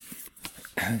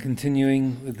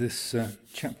Continuing with this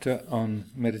chapter on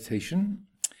meditation,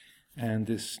 and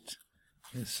this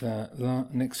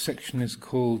next section is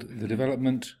called The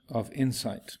Development of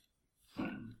Insight.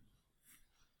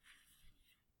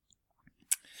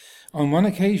 On one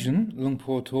occasion, Luang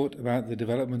Por taught about the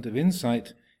development of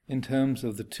insight in terms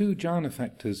of the two jhana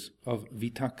factors of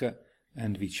vitakka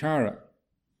and vichara.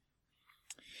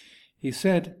 He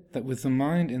said that with the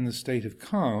mind in the state of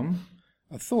calm,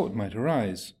 a thought might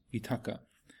arise, vitakka,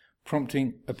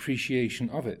 prompting appreciation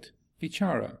of it,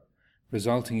 vichara,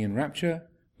 resulting in rapture,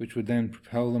 which would then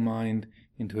propel the mind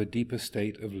into a deeper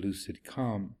state of lucid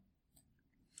calm.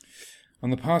 On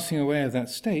the passing away of that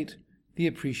state, the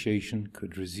appreciation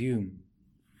could resume.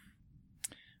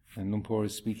 And Luang Por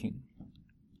is speaking.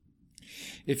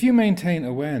 If you maintain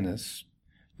awareness,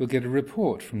 you'll get a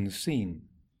report from the scene.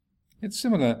 It's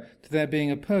similar to there being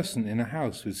a person in a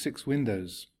house with 6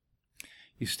 windows.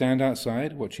 You stand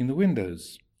outside watching the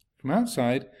windows. From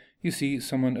outside, you see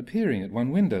someone appearing at one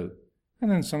window,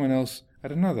 and then someone else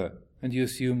at another, and you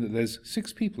assume that there's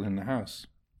 6 people in the house.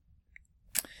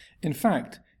 In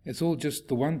fact, it's all just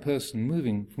the one person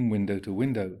moving from window to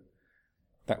window.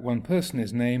 That one person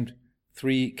is named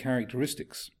 3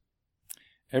 characteristics.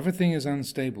 Everything is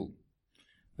unstable.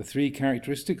 The 3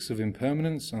 characteristics of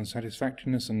impermanence,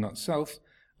 unsatisfactoriness, and not-self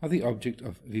are the object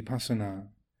of vipassana.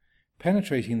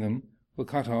 Penetrating them will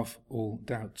cut off all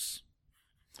doubts.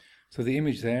 So the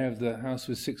image there of the house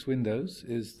with 6 windows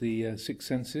is the 6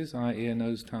 senses, eye, ear,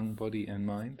 nose, tongue, body, and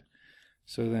mind.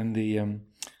 So then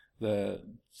the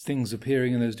things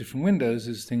appearing in those different windows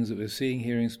is things that we're seeing,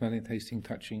 hearing, smelling, tasting,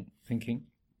 touching, thinking.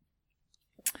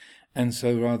 And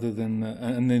so rather than,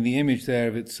 and then the image there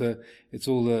of it's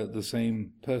all the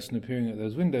same person appearing at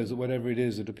those windows, that whatever it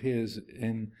is that appears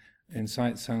in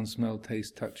sight, sound, smell,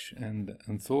 taste, touch, and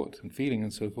thought, and feeling,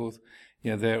 and so forth,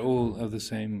 they're all of the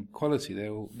same quality.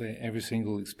 Every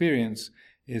single experience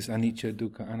is anicca,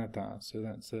 dukkha, anatta. So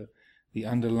that's the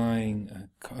underlying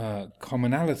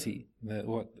commonality that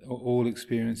what all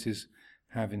experiences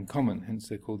have in common. Hence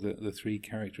they're called the 3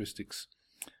 characteristics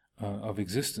of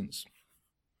existence.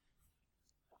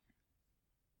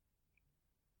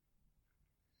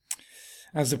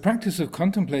 As the practice of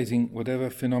contemplating whatever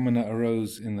phenomena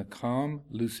arose in the calm,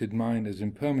 lucid mind as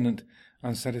impermanent,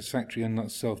 unsatisfactory, and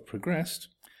not self progressed,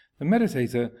 the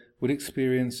meditator would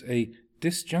experience a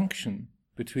disjunction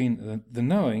between the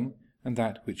knowing and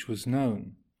that which was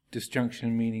known.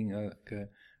 Disjunction meaning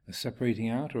a separating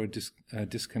out or a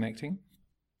disconnecting.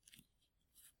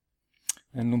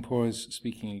 And Luang Por is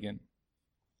speaking again.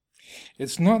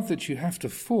 It's not that you have to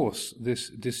force this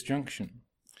disjunction.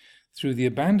 Through the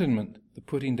abandonment, the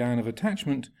putting down of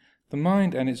attachment, the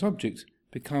mind and its object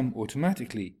become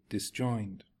automatically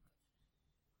disjoined.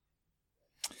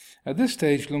 At this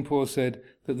stage, Luang Por said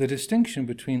that the distinction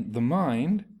between the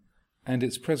mind and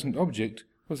its present object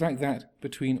was like that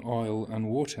between oil and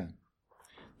water.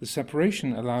 The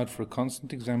separation allowed for a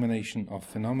constant examination of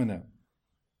phenomena.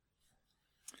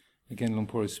 Again, Luang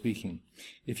Por is speaking.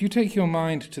 If you take your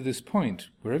mind to this point,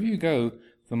 wherever you go,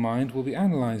 the mind will be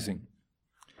analyzing.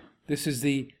 This is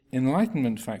the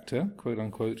enlightenment factor, quote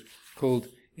unquote, called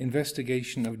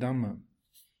investigation of Dhamma.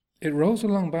 It rolls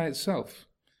along by itself,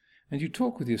 and you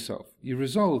talk with yourself. You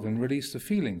resolve and release the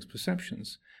feelings,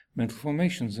 perceptions, mental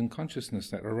formations, and consciousness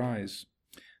that arise.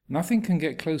 Nothing can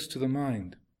get close to the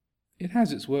mind. It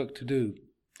has its work to do.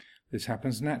 This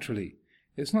happens naturally.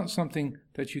 It's not something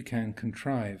that you can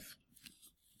contrive.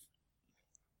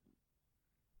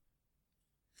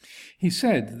 He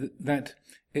said that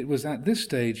it was at this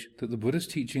stage that the Buddha's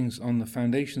teachings on the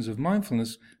foundations of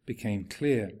mindfulness became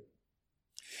clear.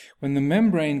 When the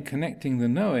membrane connecting the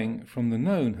knowing from the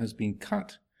known has been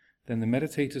cut, then the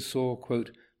meditator saw,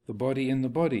 quote, the body in the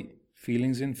body,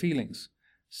 feelings in feelings,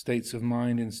 states of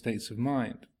mind in states of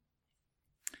mind,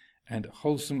 and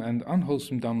wholesome and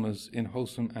unwholesome dhammas in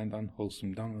wholesome and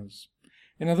unwholesome dhammas.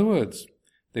 In other words,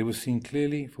 they were seen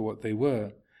clearly for what they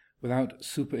were, without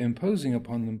superimposing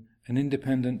upon them an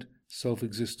independent,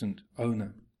 self-existent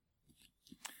owner.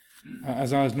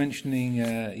 As I was mentioning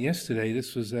yesterday,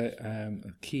 this was a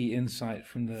key insight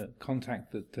from the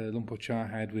contact that Luang Por Chah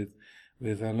had with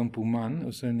Luang Pu Man. It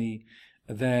was only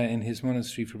there in his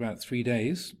monastery for about 3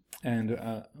 days, and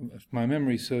if my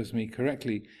memory serves me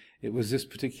correctly, it was this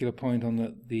particular point on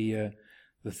the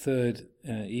 3rd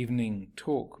evening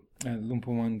talk. Luang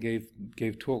Pu Man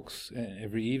gave talks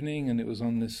every evening, and it was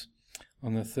on the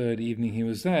 3rd evening he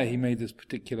was there, he made this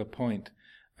particular point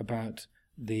about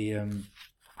the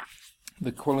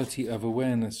quality of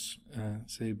awareness,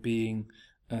 being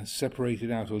separated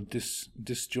out or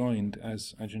disjoined,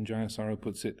 as Ajahn Jayasaro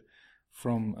puts it,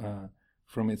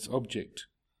 from its object.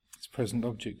 its present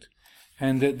object.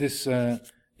 And that this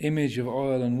image of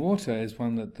oil and water is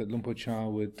one that Luang Por Chah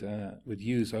would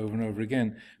use over and over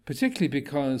again, particularly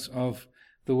because of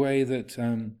the way that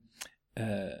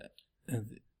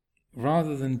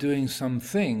rather than doing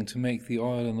something to make the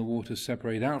oil and the water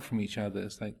separate out from each other,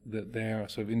 it's like that they are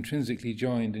sort of intrinsically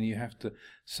joined, and you have to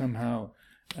somehow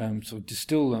sort of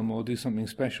distill them or do something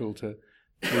special to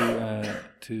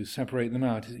separate them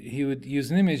out. He would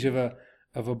use an image of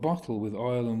a bottle with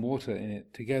oil and water in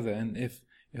it together, and if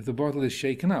the bottle is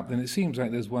shaken up, then it seems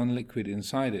like there's one liquid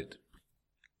inside it.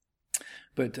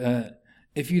 But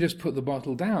if you just put the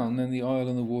bottle down, then the oil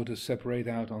and the water separate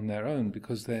out on their own,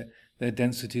 because their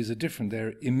densities are different.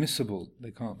 They're immiscible.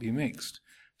 They can't be mixed.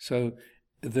 So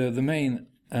the main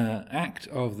act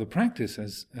of the practice,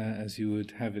 as you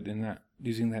would have it in that,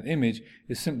 using that image,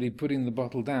 is simply putting the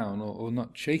bottle down or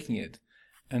not shaking it.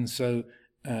 And so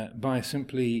by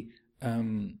simply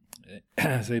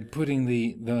say putting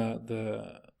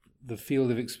the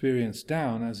field of experience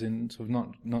down, as in sort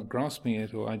of not grasping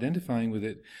it or identifying with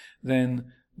it,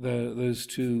 then those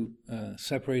two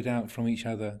separate out from each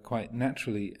other quite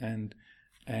naturally and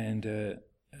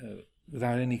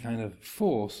without any kind of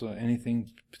force or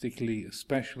anything particularly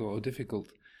special or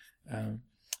difficult.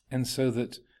 And so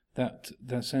that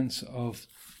sense of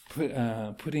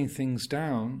putting things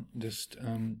down, just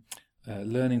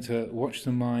learning to watch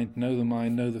the mind,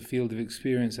 know the field of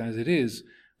experience as it is,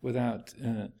 without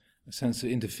a sense of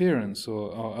interference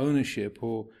or ownership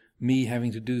or me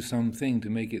having to do something to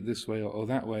make it this way or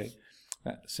that way.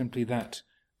 Simply that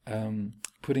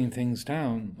putting things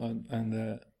down,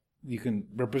 and you can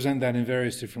represent that in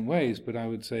various different ways, but I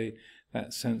would say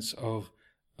that sense of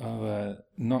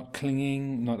not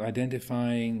clinging, not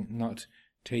identifying, not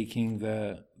taking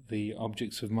the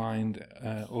objects of mind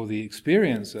or the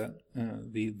experiencer,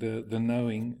 the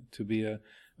knowing to be a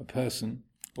person,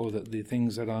 or the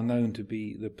things that are known to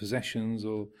be the possessions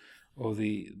or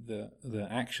the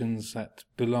actions that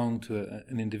belong to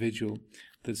an individual,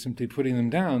 that simply putting them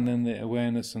down, then the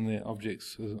awareness and the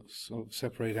objects sort of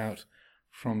separate out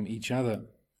from each other.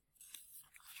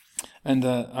 And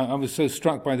I was so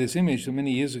struck by this image that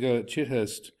many years ago at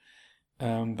Chithurst,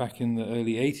 back in the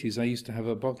early 80s, I used to have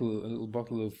a little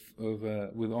bottle of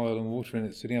with oil and water in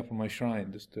it sitting up on my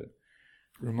shrine, just to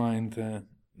remind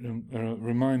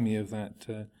me of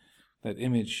that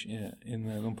image in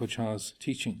Luang Por Chah's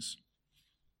teachings.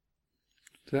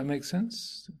 Does that make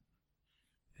sense?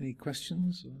 Any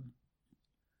questions or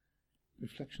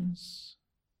reflections?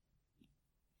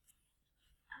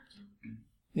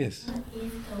 Yes.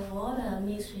 If the water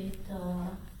mixed with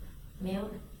the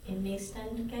milk, it makes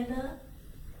them together,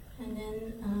 and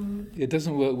then it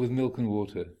doesn't work with milk and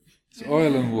water. It's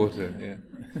oil and water. Yeah.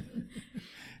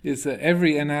 It's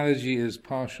every analogy is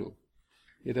partial.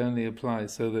 It only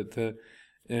applies so that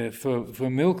for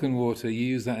milk and water, you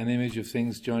use that an image of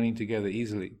things joining together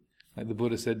easily. Like the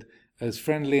Buddha said, as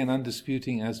friendly and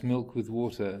undisputing as milk with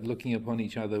water, looking upon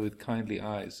each other with kindly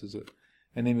eyes, as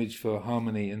an image for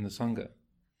harmony in the Sangha.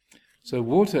 So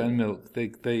water and milk,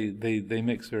 they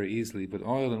mix very easily, but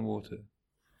oil and water,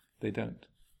 they don't.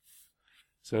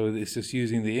 So it's just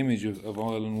using the image of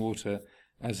oil and water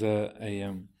as a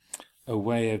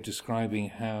way of describing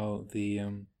how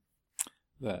the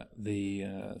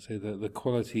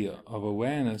quality of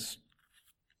awareness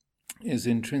is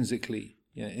intrinsically,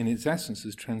 in its essence,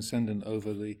 is transcendent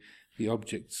over the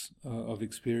objects of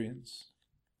experience.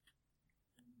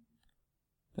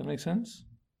 That make sense?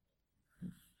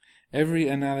 Every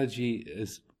analogy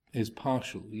is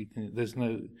partial.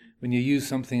 When you use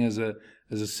something as a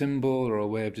symbol or a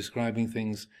way of describing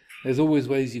things, there's always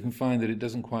ways you can find that it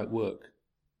doesn't quite work.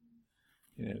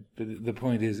 But the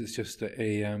point is, it's just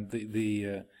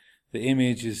the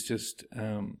image is just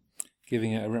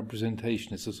giving it a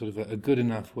representation. It's a sort of a good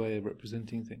enough way of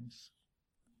representing things.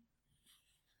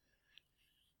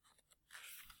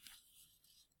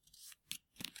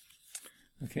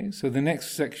 Okay, so the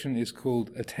next section is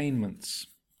called Attainments.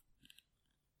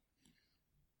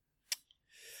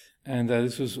 And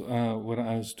this was what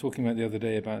I was talking about the other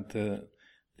day about the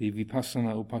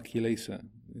Vipassana Upakilesa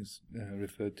is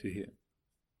referred to here.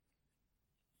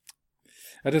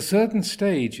 At a certain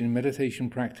stage in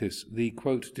meditation practice, the,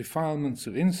 quote, defilements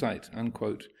of insight,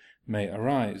 unquote, may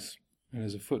arise. And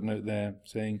there's a footnote there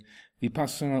saying,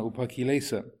 Vipassana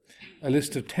Upakilesa, a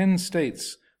list of 10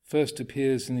 states, first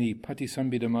appears in the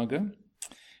Patisambhidamagga.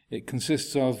 It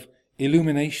consists of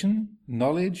illumination,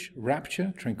 knowledge,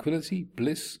 rapture, tranquility,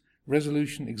 bliss,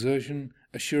 resolution, exertion,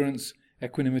 assurance,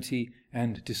 equanimity,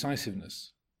 and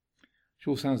decisiveness. Which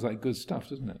all sounds like good stuff,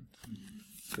 doesn't it?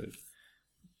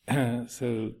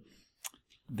 So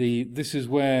this is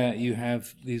where you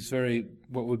have these very,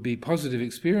 what would be positive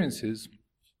experiences,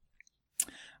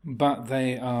 but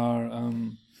they are,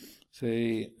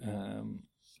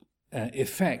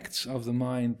 effects of the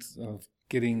mind of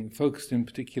getting focused in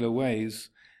particular ways,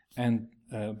 and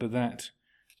but that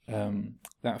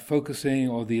focusing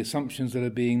or the assumptions that are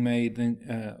being made,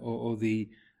 or the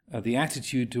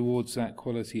attitude towards that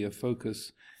quality of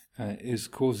focus is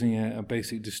causing a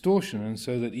basic distortion, and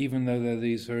so that even though there are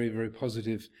these very, very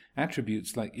positive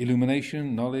attributes like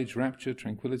illumination, knowledge, rapture,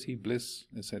 tranquility, bliss,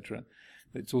 etc.,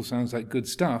 it all sounds like good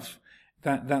stuff.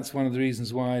 That's one of the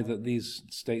reasons why that these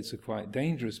states are quite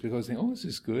dangerous, because they think, oh, this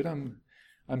is good, I'm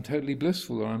totally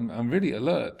blissful, or I'm really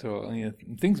alert, or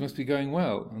things must be going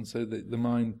well, and so the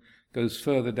mind goes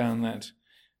further down that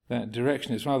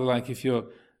direction. It's rather like if you're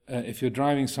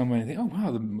driving somewhere and you think, oh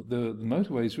wow, the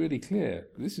motorway is really clear.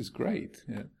 This is great.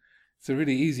 Yeah. It's a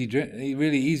really easy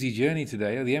journey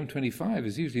today. Oh, the M25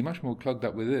 is usually much more clogged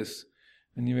up with this,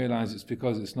 and you realise it's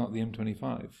because it's not the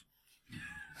M25.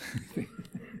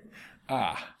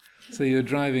 So you're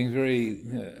driving very,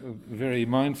 very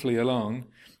mindfully along,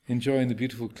 enjoying the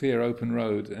beautiful, clear, open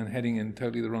road, and heading in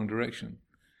totally the wrong direction.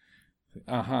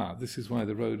 This is why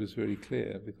the road is very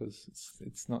clear, because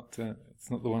it's not the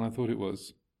one I thought it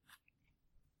was.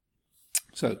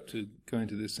 So, to go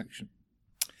into this section.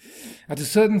 At a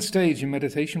certain stage in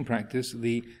meditation practice,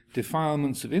 the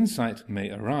defilements of insight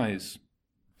may arise.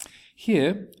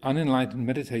 Here, unenlightened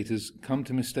meditators come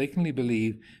to mistakenly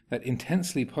believe that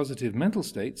intensely positive mental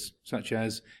states, such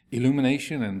as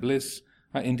illumination and bliss,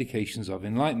 are indications of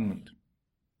enlightenment.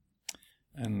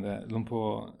 And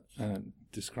Lumpur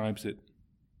describes it.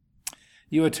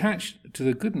 You attach to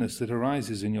the goodness that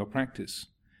arises in your practice.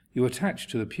 You attach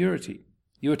to the purity.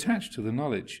 You attach to the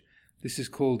knowledge. This is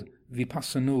called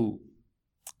vipassanu.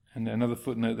 And another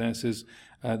footnote there says,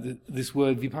 this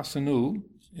word vipassanu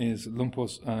is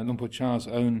Lumpur Cha's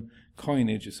own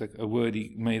coinage. It's like a word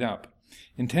he made up,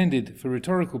 intended for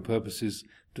rhetorical purposes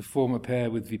to form a pair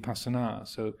with vipassana.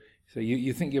 So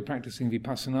you think you're practicing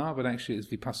vipassana, but actually it's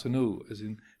vipassanu, as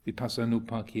in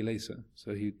vipassanupa kilesa.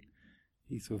 So he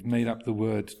sort of made up the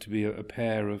word to be a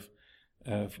pair of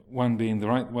one being the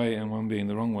right way and one being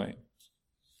the wrong way.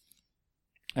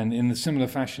 And in a similar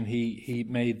fashion, he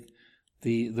made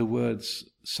the words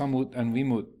samut and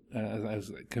vimut as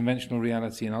conventional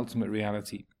reality and ultimate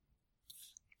reality.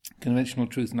 Conventional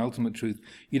truth and ultimate truth.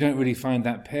 You don't really find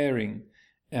that pairing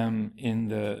in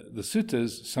the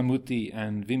suttas, samuti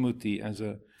and vimuti, as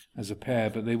a pair,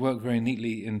 but they work very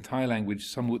neatly in Thai language,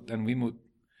 samut and vimut.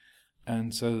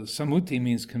 And so samuti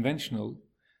means conventional,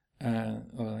 or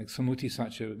like samuti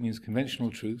satcha means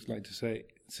conventional truth, like to say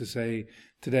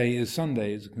today is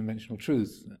Sunday is a conventional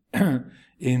truth.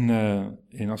 In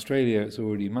Australia, it's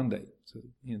already Monday. So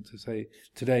to say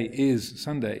today is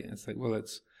Sunday, it's like, well,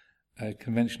 it's a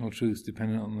conventional truth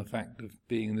dependent on the fact of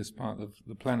being in this part of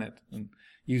the planet and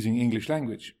using English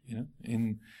language.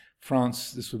 In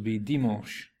France, this would be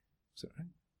dimanche. Is that right?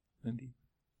 Lundi?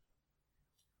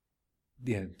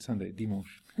 Yeah, Sunday,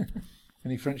 dimanche.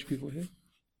 Any French people here?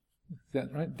 Is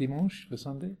that right? Dimanche for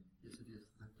Sunday? Yes, it is.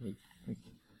 Right.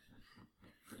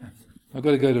 I've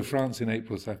got to go to France in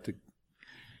April, so I have to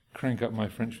crank up my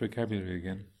French vocabulary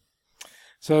again.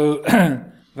 So so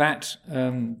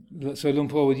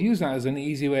Lumpur would use that as an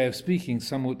easy way of speaking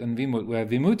samut and vimut, where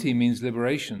vimuti means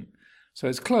liberation. So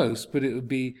it's close, but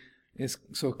it's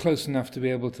sort of close enough to be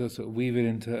able to sort of weave it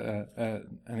into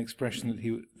an expression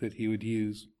that he would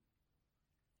use.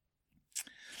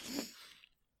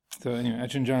 So anyway,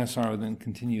 Ajahn Jayasara then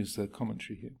continues the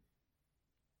commentary here.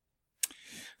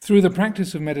 Through the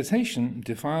practice of meditation,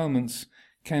 defilements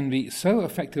can be so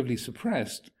effectively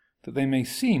suppressed that they may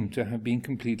seem to have been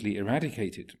completely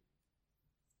eradicated.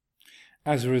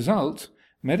 As a result,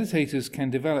 meditators can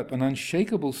develop an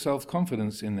unshakable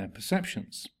self-confidence in their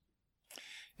perceptions.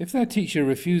 If their teacher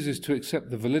refuses to accept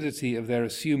the validity of their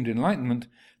assumed enlightenment,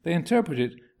 they interpret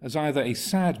it as either a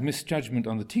sad misjudgment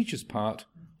on the teacher's part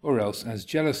or else as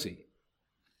jealousy.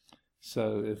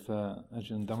 So if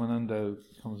Ajahn Dhammananda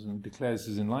comes and declares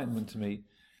his enlightenment to me,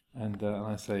 and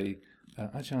I say,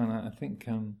 Ajahn, I think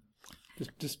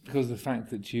just because of the fact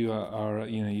that you are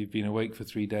you've been awake for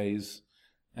 3 days,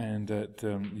 and that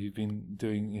you've been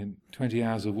doing 20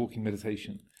 hours of walking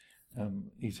meditation,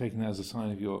 you've taken that as a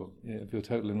sign of your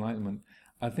total enlightenment.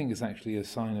 I think it's actually a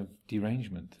sign of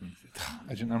derangement.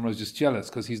 Ajahn Amro's just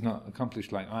jealous because he's not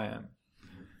accomplished like I am.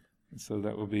 And so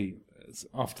that will be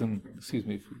often, excuse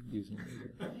me for using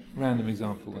a random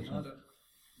example.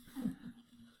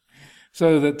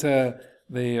 So that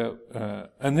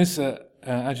and this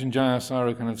Ajahn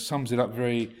Jayasara kind of sums it up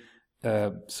very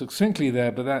succinctly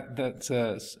there, but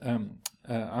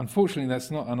unfortunately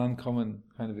that's not an uncommon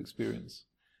kind of experience,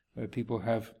 where people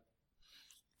have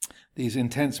these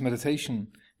intense meditation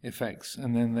effects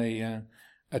and then they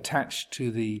attach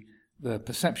to the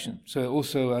perception. So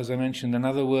also, as I mentioned,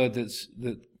 another word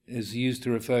that is used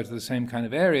to refer to the same kind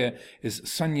of area is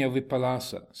sanya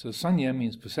vipalasa. So sanya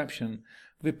means perception,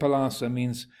 vipalasa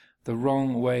means the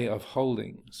wrong way of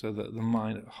holding, so that the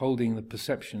mind holding the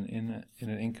perception in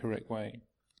an incorrect way.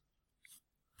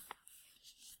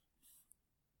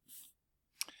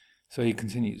 So he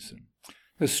continues.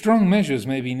 The strong measures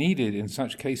may be needed in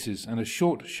such cases, and a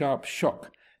short, sharp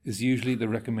shock is usually the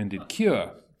recommended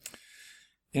cure.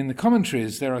 In the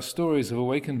commentaries, there are stories of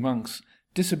awakened monks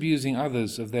disabusing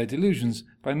others of their delusions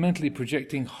by mentally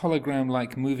projecting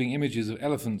hologram-like moving images of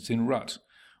elephants in rut,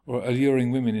 or alluring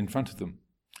women in front of them.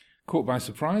 Caught by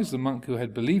surprise, the monk who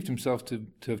had believed himself to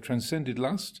have transcended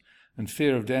lust and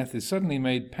fear of death is suddenly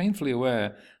made painfully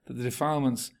aware that the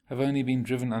defilements have only been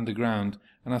driven underground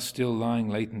and are still lying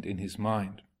latent in his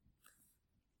mind.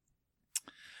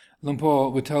 Luang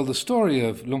Por would tell the story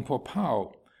of Luang Por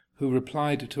Pao, who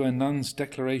replied to a nun's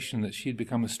declaration that she had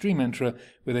become a stream enterer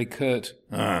with a curt,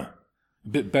 a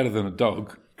bit better than a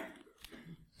dog.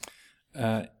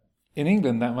 In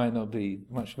England, that might not be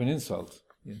much of an insult.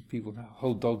 People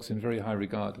hold dogs in very high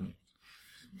regard,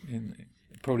 and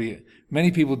probably many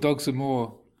people, dogs are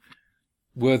more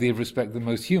worthy of respect than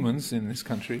most humans in this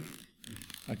country.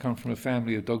 I come from a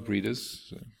family of dog breeders.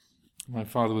 So my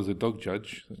father was a dog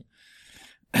judge.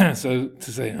 So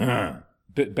to say, a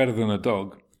bit better than a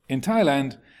dog. In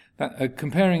Thailand,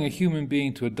 comparing a human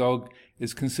being to a dog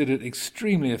is considered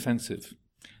extremely offensive.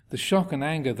 The shock and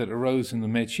anger that arose in the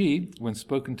Mechi when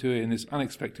spoken to her in this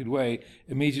unexpected way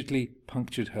immediately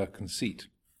punctured her conceit.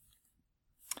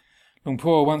 Luang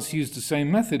Por once used the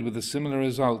same method with a similar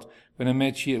result when a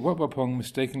Mechi at Wat Pah Pong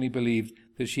mistakenly believed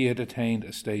that she had attained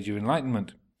a stage of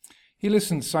enlightenment. He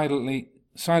listened silently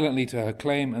to her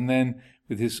claim and then,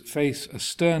 with his face a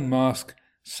stern mask,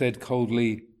 said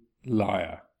coldly,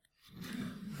 "Liar."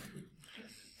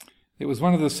 It was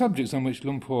one of the subjects on which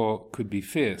Luang Por could be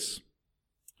fierce.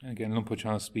 Again, Luang Por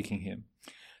Chah speaking here.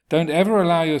 Don't ever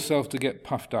allow yourself to get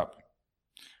puffed up.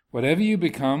 Whatever you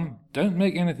become, don't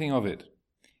make anything of it.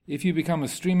 If you become a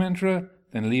stream enterer,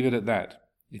 then leave it at that.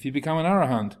 If you become an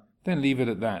arahant, then leave it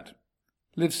at that.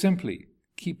 Live simply,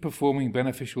 keep performing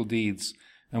beneficial deeds,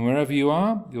 and wherever you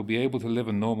are, you'll be able to live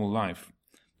a normal life.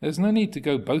 There's no need to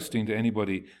go boasting to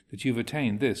anybody that you've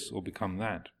attained this or become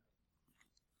that.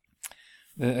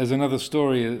 There's another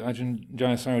story Ajahn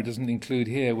Jayasaro doesn't include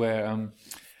here, where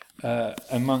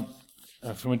a monk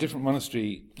from a different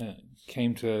monastery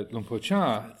came to Luang Por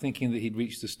Chah thinking that he'd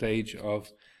reached the stage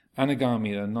of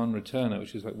anagami, a non-returner,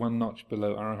 which is like one notch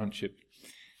below arahantship.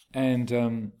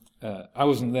 And I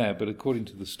wasn't there, but according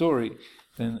to the story,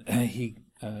 then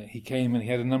he came and he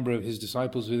had a number of his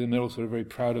disciples with him. They're all sort of very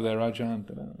proud of their Ajahn.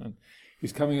 And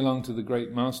he's coming along to the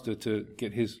great master to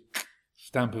get his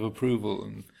stamp of approval,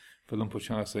 and for Luang Por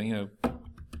Chah saying,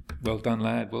 well done,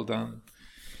 lad, well done.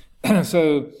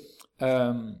 So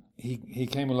he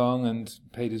came along and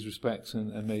paid his respects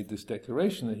and made this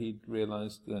declaration that he'd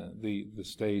realized the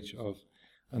stage of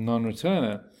a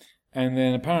non-returner. And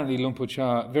then apparently Luang Por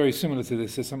Chah, very similar to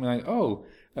this, says something like,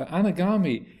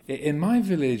 anagami, in my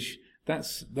village,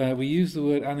 we use the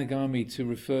word anagami to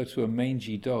refer to a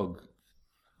mangy dog.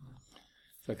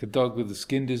 It's like a dog with a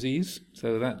skin disease.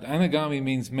 So that anagami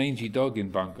means mangy dog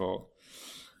in Bangkok.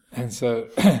 And so,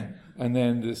 and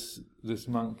then this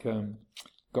monk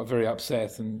got very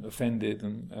upset and offended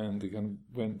and again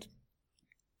went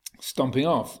stomping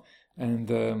off. And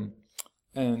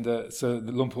so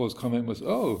the Luang Por's comment was,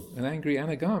 an angry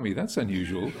anagami, that's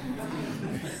unusual.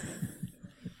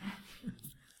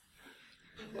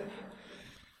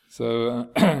 So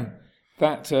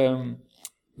that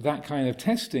kind of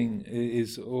testing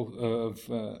is of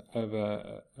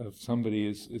somebody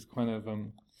is kind of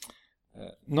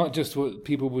not just what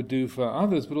people would do for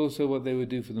others, but also what they would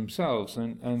do for themselves.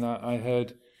 And I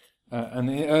heard, and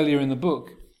earlier in the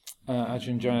book,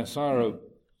 Ajahn Jayasaro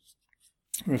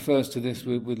refers to this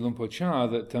with Luang Por Chah,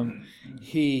 that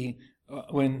he,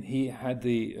 when he had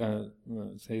the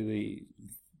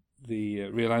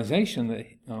realization that,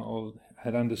 or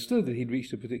had understood that he'd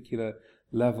reached a particular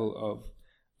level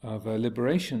of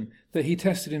liberation, that he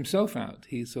tested himself out.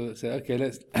 He sort of said, okay,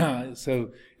 let's.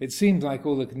 So it seems like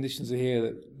all the conditions are here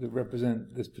that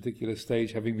represent this particular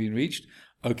stage having been reached.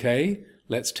 Okay,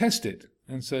 let's test it.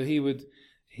 And so he would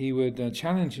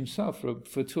challenge himself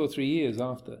for 2 or 3 years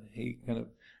after. He kind of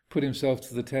put himself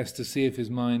to the test to see if his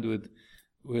mind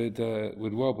would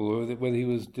wobble, or whether he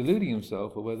was deluding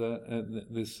himself, or whether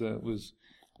this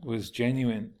was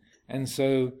genuine. And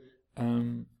so,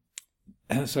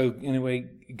 so in a way,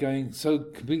 going so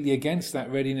completely against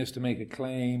that readiness to make a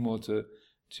claim or to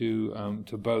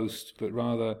boast, but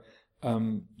rather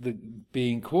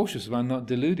being cautious about not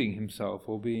deluding himself,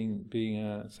 or being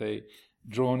say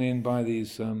drawn in by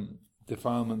these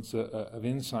defilements of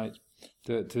insight,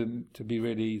 to be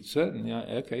really certain. Yeah,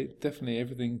 okay, definitely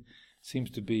everything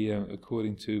seems to be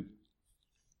according to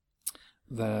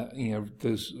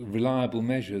those reliable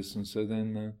measures, and so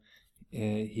then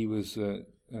he was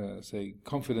say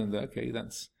confident that okay,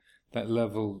 that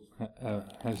level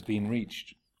has been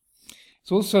reached.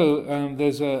 It's also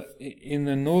in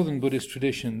the northern Buddhist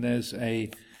tradition there's a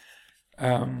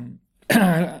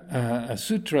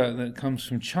sutra that comes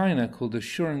from China called the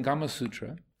Shurangama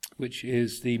Sutra, which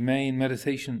is the main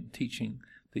meditation teaching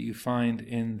that you find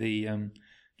in the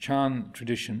Chan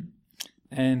tradition,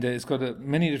 and it's got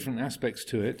many different aspects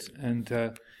to it. And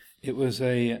it was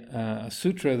a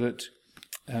sutra that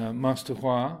Master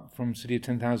Hua from City of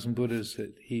 10,000 Buddhas,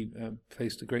 that he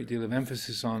placed a great deal of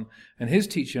emphasis on, and his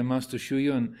teacher Master Shu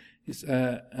Yun,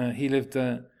 he lived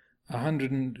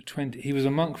 120. He was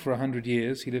a monk for 100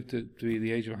 years. He lived to be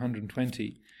the age of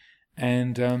 120,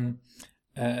 and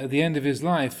at the end of his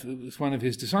life, one of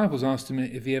his disciples asked him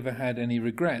if he ever had any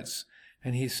regrets,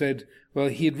 and he said, well,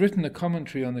 he had written a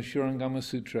commentary on the Shurangama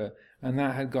Sutra, and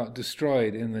that had got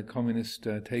destroyed in the communist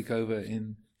takeover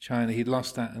in China. He'd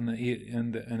lost that, and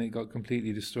it got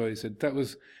completely destroyed. He said that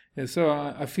was, so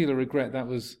I feel a regret. That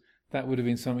would have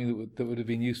been something that would have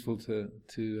been useful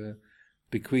to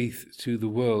bequeath to the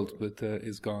world, but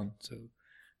is gone. So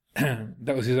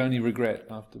that was his only regret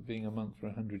after being a monk for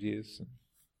 100 years,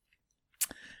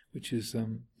 which is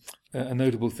a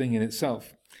notable thing in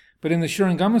itself. But in the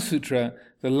Shurangama Sutra,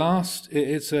 the last,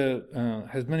 has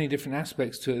many different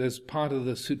aspects to it. As part of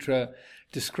the sutra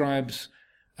describes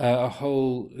a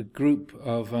whole group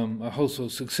of a whole sort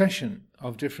of succession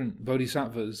of different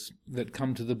bodhisattvas that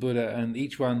come to the Buddha, and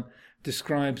each one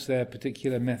describes their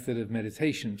particular method of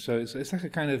meditation. So it's like a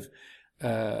kind of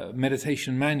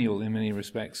meditation manual in many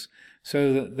respects.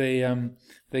 So that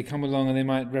they come along and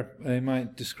they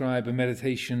might describe a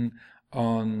meditation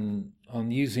on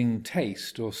using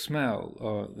taste or smell,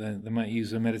 or they might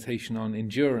use a meditation on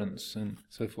endurance and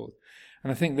so forth.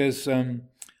 And I think there's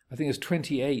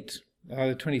 28,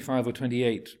 either 25 or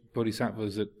 28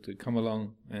 bodhisattvas that come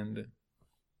along. And do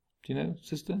you know,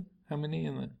 sister, how many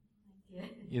in there? Yeah.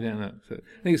 You don't know. So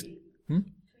I think it's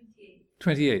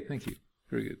 28. Thank you.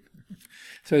 Very good.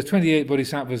 So it's 28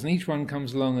 bodhisattvas, and each one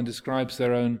comes along and describes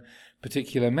their own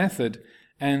particular method.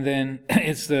 And then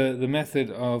it's the method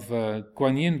of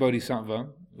Guanyin Bodhisattva,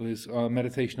 is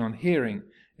meditation on hearing,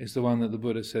 is the one that the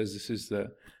Buddha says this is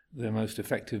the most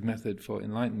effective method for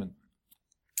enlightenment.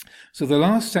 So the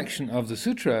last section of the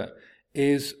sutra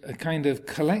is a kind of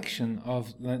collection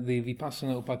of the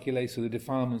vipassana upakilesa, the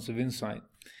defilements of insight.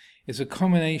 It's a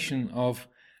combination of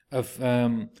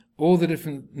all the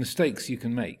different mistakes you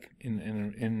can make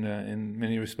in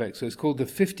many respects. So it's called the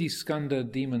 50 skandha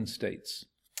demon states.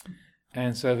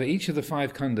 And so for each of the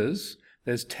 5 khandhas,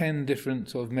 there's 10 different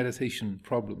sort of meditation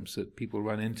problems that people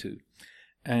run into.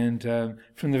 And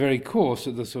from the very course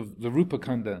of the sort of the Rupa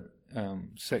Khandha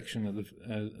section of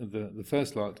the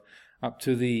first lot, up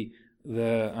to the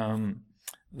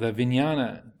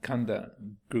Vijnana Khandha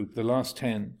group, the last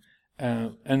 10.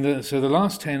 So the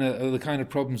last 10 are the kind of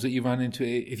problems that you run into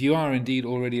if you are indeed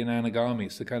already an anagami.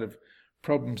 It's the kind of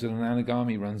problems that an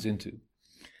anagami runs into.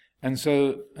 And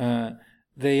so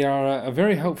they are a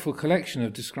very helpful collection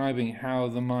of describing how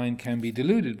the mind can be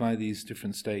deluded by these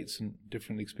different states and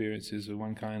different experiences of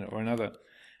one kind or another.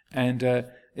 And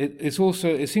it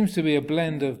seems to be a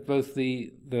blend of both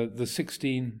the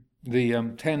 10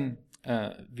 vipassana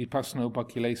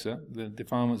upakilesa, the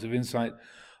defilements of insight.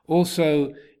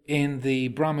 Also in the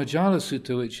Brahmajala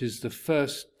Sutta, which is the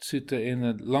first sutta in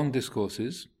the long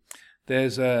discourses,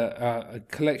 there's a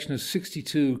collection of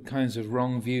 62 kinds of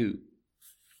wrong view,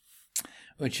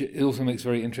 which it also makes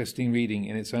very interesting reading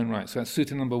in its own right. So that's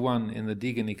sutta number 1 in the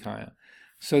Digha Nikaya.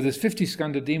 So there's 50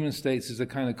 skandha demon states is a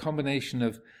kind of combination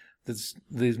of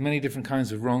there's many different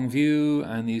kinds of wrong view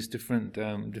and these different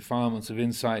defilements of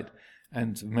insight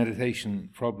and meditation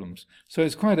problems. So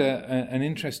it's quite an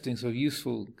interesting sort of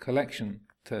useful collection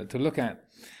to look at.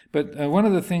 But one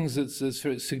of the things that's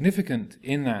significant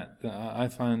in that I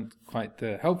find quite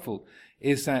helpful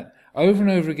is that over and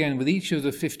over again with each of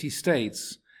the 50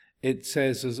 states, it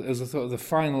says as a sort of the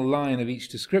final line of each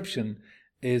description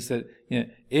is that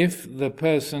if the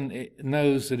person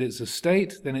knows that it's a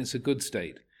state, then it's a good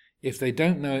state. if they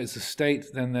don't know it's a state,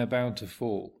 then they're bound to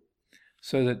fall.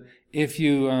 So that if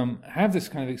you have this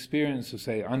kind of experience of,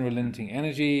 say, unrelenting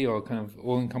energy or kind of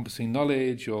all-encompassing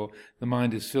knowledge, or the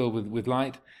mind is filled with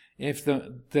light, if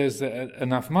there's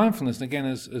enough mindfulness, and again,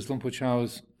 as Luang Por Chah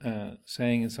was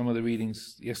saying in some of the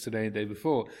readings yesterday and the day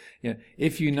before,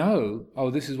 if you know,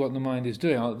 this is what the mind is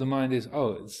doing, the mind is,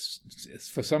 it's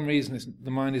for some reason the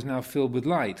mind is now filled with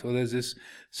light, or there's this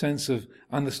sense of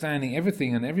understanding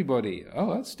everything and everybody.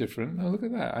 Oh, that's different. Oh, look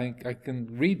at that. I can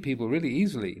read people really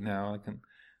easily now. I can,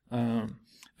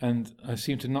 and I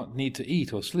seem to not need to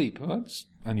eat or sleep. Oh, that's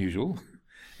unusual.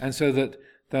 And so that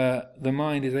the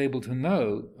mind is able to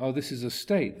know, this is a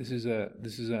state, this is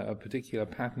a particular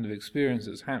pattern of experience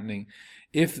that's happening.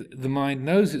 If the mind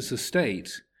knows it's a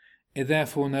state, it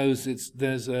therefore knows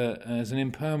there's an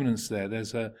impermanence there,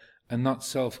 there's a not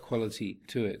self quality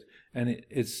to it, and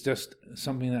it's just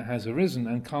something that has arisen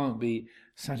and can't be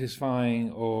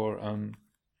satisfying or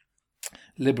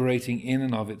liberating in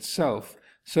and of itself,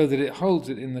 so that it holds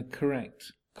it in the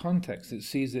correct context, it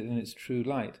sees it in its true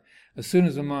light. As soon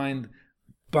as the mind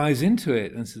buys into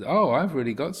it and says, I've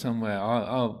really got somewhere,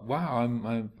 wow,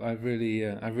 I've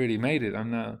really made it,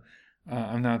 I'm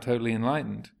now totally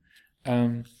enlightened,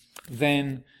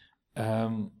 then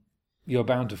you're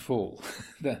bound to fall.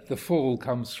 The fall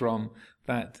comes from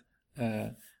that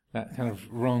kind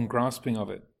of wrong grasping of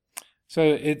it. So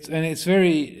it's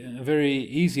very, very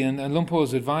easy, and Luang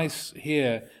Por's advice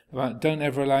here about don't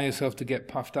ever allow yourself to get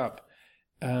puffed up,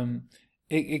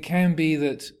 it can be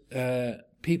that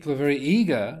people are very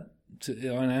eager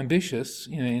and ambitious,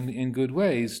 in good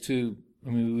ways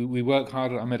we work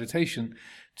hard at our meditation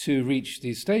to reach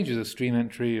these stages of stream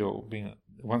entry or being a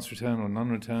once returner or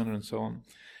non-returner and so on.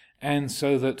 And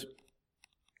so that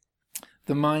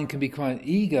the mind can be quite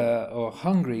eager or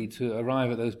hungry to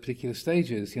arrive at those particular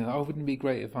stages. Wouldn't it be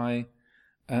great if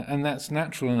and that's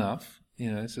natural enough.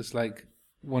 It's just like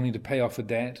wanting to pay off a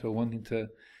debt or wanting to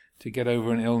get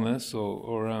over an illness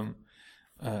or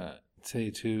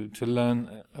say to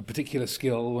learn a particular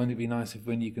skill. Won't it be nice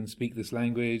when you can speak this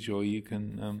language, or you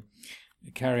can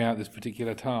carry out this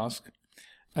particular task?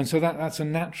 And so that's a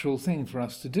natural thing for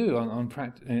us to do on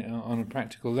a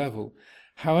practical level.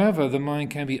 However, the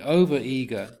mind can be over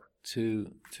eager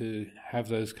to have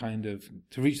those to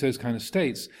reach those kind of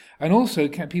states, and also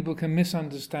people can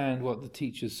misunderstand what the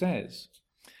teacher says.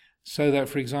 So that,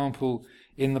 for example,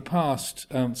 in the past,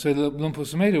 so Luang Por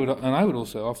Sumedho and I would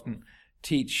also often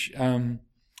teach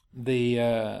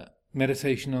the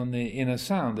meditation on the inner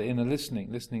sound, the inner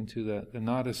listening to the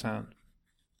nada sound.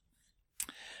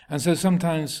 And so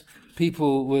sometimes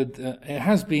people would, it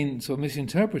has been sort of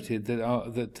misinterpreted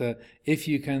that if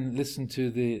you can listen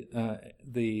to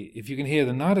if you can hear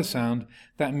the nada sound,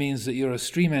 that means that you're a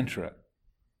stream enterer.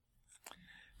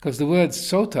 Because the word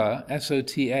sota,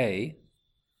 S-O-T-A,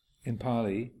 in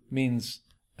Pali, means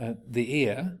the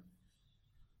ear,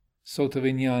 sota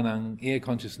viññānaṁ, ear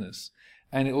consciousness,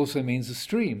 and it also means a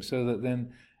stream, so that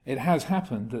then it has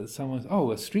happened that someone's,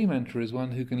 a stream enterer is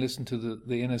one who can listen to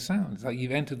the inner sound. It's like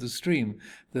you've entered the stream.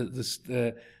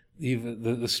 The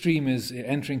stream is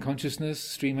entering consciousness,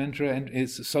 stream enterer, and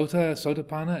it's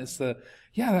sotapanna, it's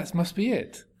that must be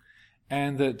it.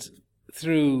 And that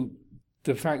through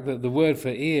the fact that the word for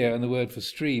ear and the word for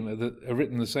stream are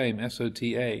written the same,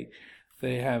 S-O-T-A,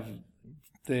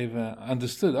 they've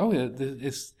understood,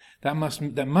 that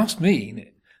must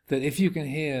mean that if you can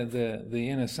hear the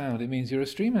inner sound, it means you're a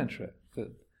stream enterer.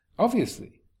 That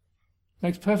obviously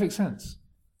makes perfect sense.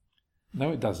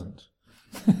 No, it doesn't.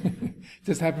 It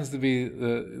just happens to be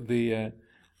a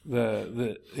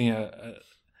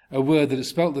word that is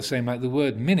spelt the same, like the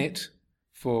word minute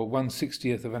for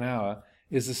 1/60th of an hour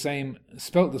is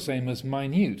spelt the same as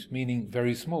minute, meaning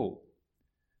very small.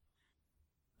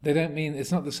 They don't mean,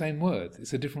 it's not the same word,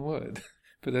 it's a different word,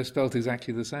 but they're spelt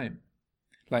exactly the same.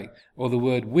 Or the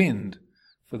word wind,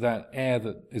 for that air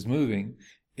that is moving,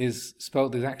 is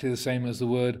spelt exactly the same as the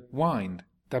word wind,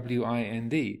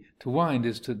 W-I-N-D. To wind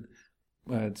is to,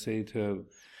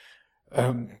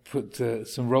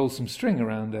 roll some string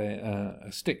around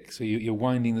a stick, so you're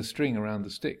winding the string around the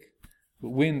stick.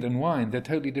 But wind and wind, they're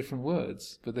totally different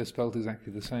words, but they're spelt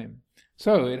exactly the same.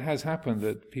 So it has happened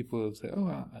that people say,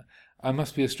 I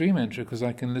must be a stream enterer because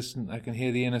I can listen, I can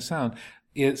hear the inner sound.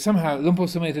 Somehow, Luang Por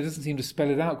Sumedho doesn't seem to spell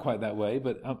it out quite that way,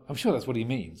 but I'm sure that's what he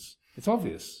means. It's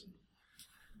obvious.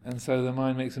 And so the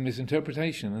mind makes a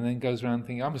misinterpretation and then goes around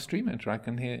thinking, I'm a stream enterer, I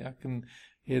can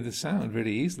hear the sound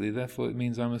really easily, therefore it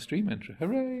means I'm a stream enterer.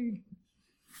 Hooray!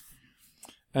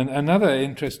 And another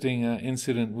interesting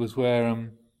incident was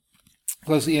where,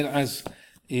 as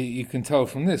you can tell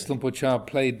from this, Luang Por Chah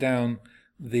played down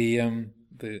the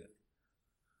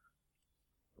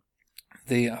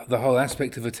the whole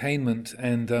aspect of attainment,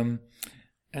 and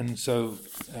so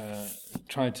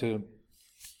try to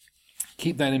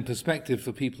keep that in perspective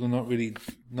for people who not really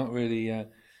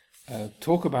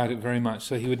talk about it very much.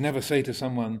 So he would never say to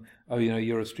someone, "Oh,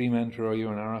 you're a stream enterer, or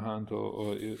you're an arahant,"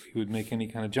 or he would make any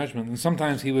kind of judgment. And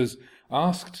sometimes he was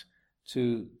asked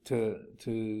to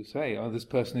say, "Oh, this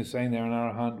person is saying they're an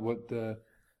arahant.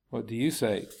 What do you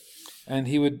say?" And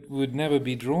he would never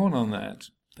be drawn on that.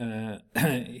 And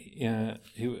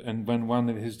when one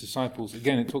of his disciples,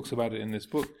 again, it talks about it in this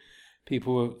book,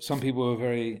 some people were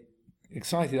very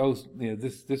excited. "Oh,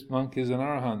 this monk is an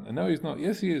arahant." And no, he's not.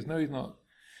 Yes, he is. No, he's not.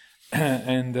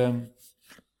 and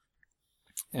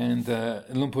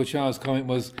Luang Por Chah's comment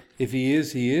was, "If he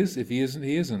is, he is. If he isn't,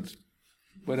 he isn't.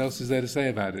 What else is there to say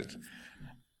about it?"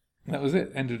 And that was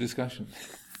it. End of discussion.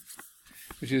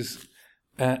 which is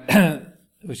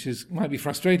might be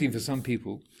frustrating for some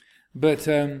people, but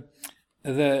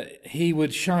he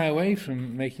would shy away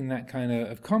from making that kind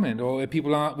of comment. Or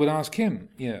people would ask him,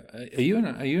 "Are you an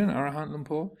arahant, Luang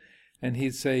Por?" And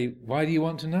he'd say, "Why do you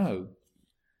want to know?"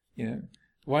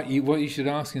 What you should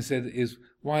ask instead is,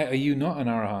 "Why are you not an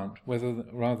arahant?"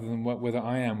 Rather than whether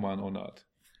I am one or not.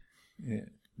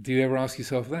 Do you ever ask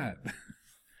yourself that?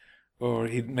 Or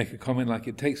he'd make a comment like,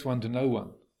 "It takes one to know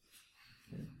one."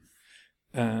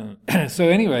 So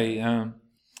anyway,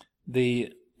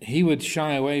 he would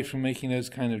shy away from making those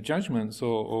kind of judgments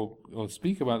or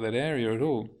speak about that area at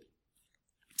all.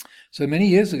 So many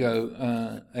years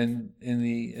ago,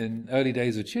 in early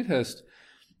days of Chithurst,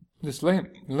 this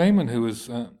layman who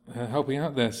was helping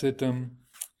out there said,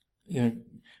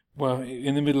 well,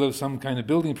 in the middle of some kind of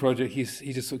building project, he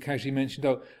just sort of casually mentioned,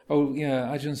 oh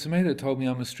yeah, Ajahn Sumedho told me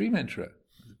I'm a stream enterer.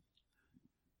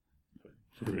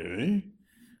 Really?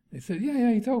 He said,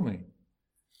 yeah, he told me.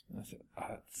 I said,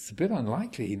 it's a bit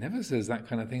unlikely. He never says that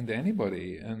kind of thing to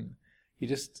anybody, and he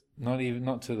just not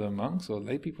to the monks or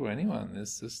lay people or anyone.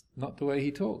 It's just not the way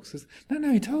he talks. Says,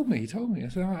 no, he told me. I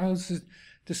said, I was just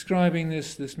describing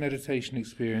this meditation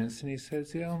experience, and he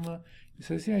says,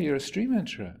 yeah, you're a stream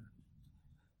enterer.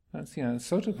 That's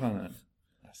Sotapanna.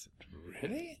 I said,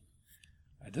 really?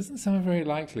 It doesn't sound very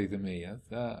likely to me. I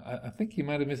think he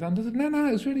might have misunderstood. No,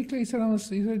 it was really clear. He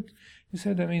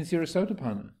said that means you're a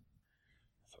Sotapanna. I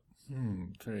thought,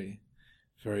 very,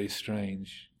 very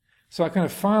strange. So I kind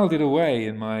of filed it away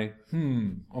in my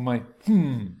on my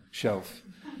shelf.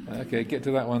 Okay, get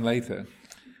to that one later.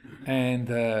 And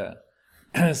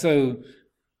so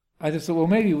I just thought, well,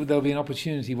 maybe there'll be an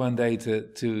opportunity one day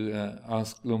to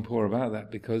ask Luang Por about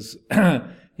that, because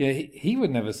he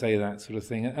would never say that sort of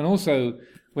thing. And also,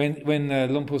 when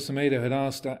Luang Por Sumedho had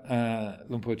asked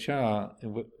Luang Por Chah,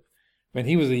 when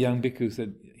he was a young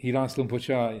bhikkhu, he'd asked Luang Por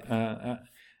Chah,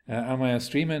 am I a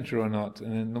stream enterer or not?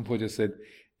 And then Luang Por just said,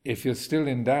 if you're still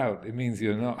in doubt, it means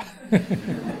you're not.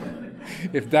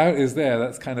 If doubt is there,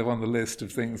 that's kind of on the list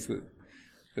of things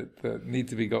that need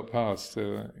to be got past.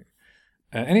 So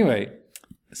anyway,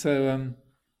 so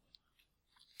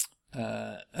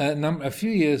a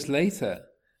few years later,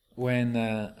 when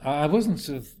I wasn't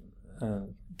sort of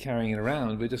carrying it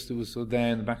around, but just it was sort of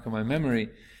there in the back of my memory,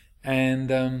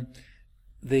 and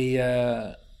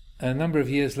a number of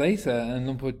years later, and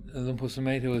Luang Por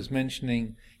Sumedho was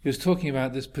mentioning, he was talking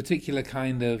about this particular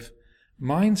kind of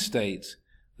mind state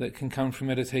that can come from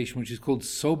meditation, which is called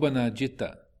Sobhana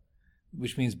Citta,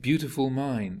 which means beautiful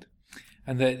mind.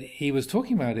 And that he was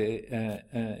talking about it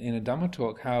in a Dhamma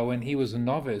talk, how when he was a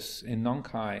novice in Nong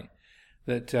Khai,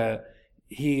 that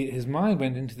his mind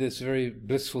went into this very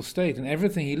blissful state, and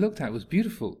everything he looked at was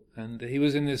beautiful. And he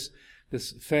was in this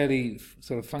fairly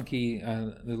sort of funky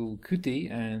little kuti,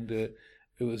 and it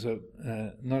was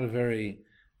not a very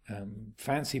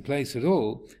fancy place at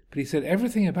all. But he said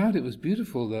everything about it was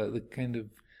beautiful. The kind of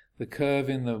the curve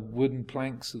in the wooden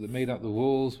planks that made up the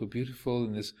walls were beautiful,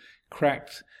 and this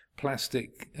cracked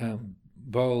plastic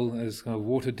bowl as kind of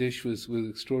water dish was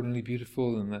extraordinarily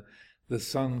beautiful, and the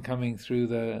sun coming through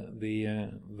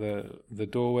the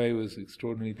doorway was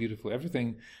extraordinarily beautiful.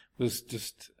 Everything was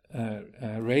just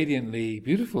radiantly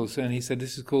beautiful. So, and he said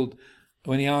this is called,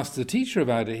 when he asked the teacher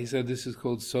about it, he said this is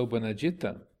called Sobhana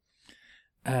Citta.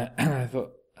 And I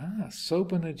thought,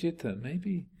 Sobhana Citta,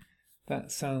 maybe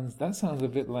that sounds a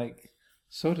bit like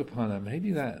Sotapanna.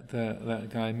 Maybe that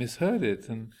guy misheard it,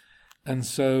 and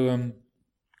so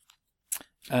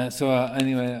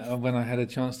anyway, when I had a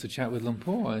chance to chat with Luang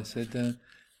Por, I said,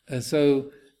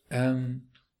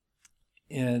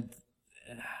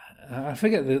 I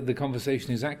forget the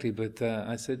conversation exactly, but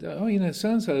I said,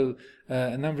 so-and-so,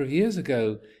 a number of years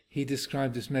ago, he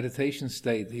described this meditation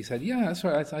state. He said, yeah, that's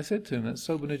right. I said to him, that's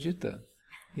Sobhana Citta.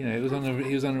 He was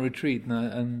on a retreat,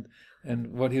 and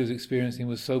And what he was experiencing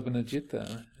was Sobhana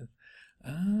Citta.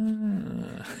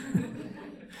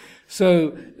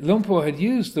 So Lumpur had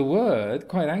used the word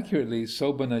quite accurately,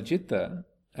 Sobhana Citta,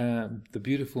 the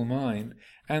beautiful mind,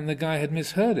 and the guy had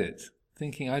misheard it,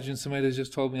 thinking Ajahn Sumedho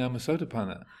just told me I'm a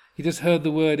Sotapanna. He just heard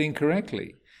the word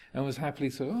incorrectly and was happily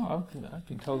so, I've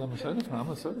been told I'm a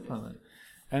Sotapanna.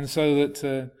 And so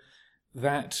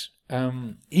that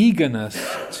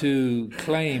eagerness to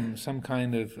claim some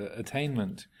kind of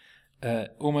attainment,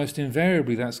 almost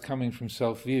invariably that's coming from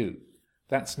self-view.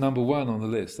 That's number one on the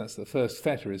list. That's the first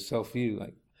fetter, is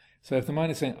self-view. So if the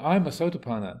mind is saying, I'm a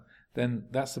Sotapanna, then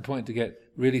that's the point to get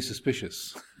really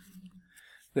suspicious.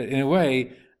 That in a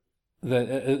way, that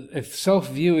if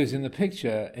self-view is in the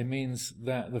picture, it means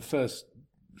that the first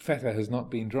fetter has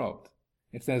not been dropped.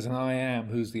 If there's an I am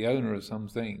who's the owner of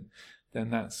something, then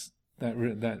that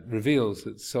reveals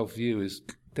that self-view is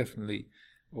definitely,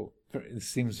 or it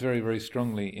seems very, very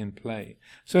strongly in play.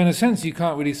 So in a sense, you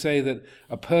can't really say that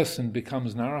a person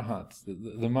becomes an arahat.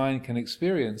 The mind can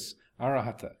experience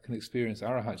arahata, can experience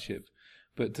arahatship,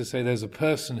 but to say there's a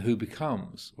person who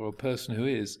becomes, or a person who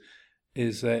is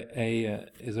an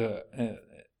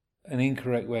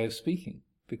incorrect way of speaking,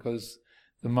 because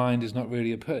the mind is not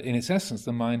really in its essence,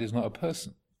 the mind is not a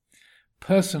person.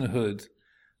 Personhood,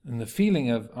 and the feeling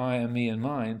of I and me and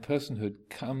mine, personhood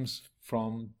comes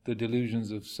from the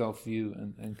delusions of self-view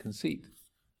and conceit,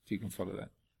 if you can follow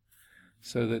that.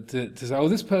 So that to say,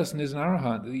 this person is an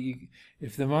arahant,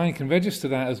 if the mind can register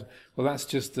that as, well, that's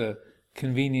just a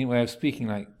convenient way of speaking,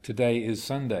 like today is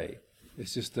Sunday.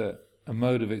 It's just a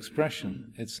mode of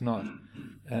expression. It's not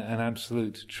an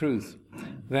absolute truth.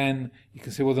 Then you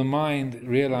can say, well, the mind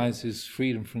realizes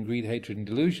freedom from greed, hatred, and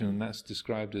delusion, and that's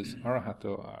described as arahat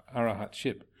or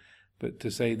arahatship. But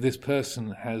to say this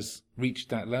person has reached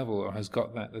that level or has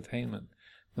got that attainment,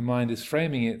 the mind is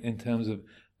framing it in terms of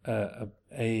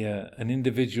an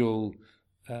individual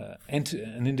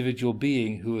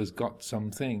being who has got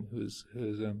something, who is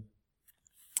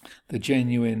the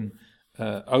genuine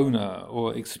owner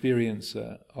or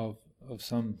experiencer of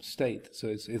some state.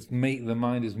 So the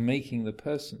mind is making the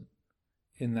person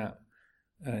in that,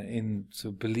 in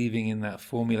sort of believing in that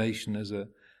formulation as an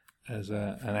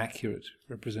accurate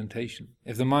representation.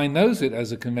 If the mind knows it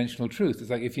as a conventional truth, it's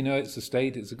like if you know it's a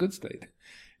state, it's a good state.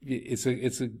 It's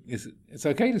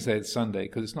okay to say it's Sunday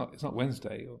because it's not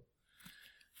Wednesday, or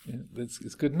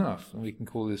it's good enough, and we can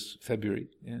call this February.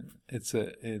 It's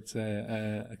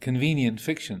a convenient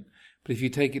fiction. But if you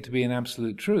take it to be an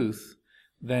absolute truth,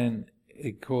 then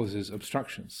it causes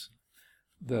obstructions.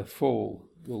 The fall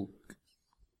will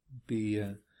be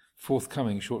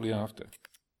forthcoming shortly after.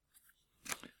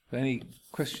 Any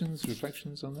questions,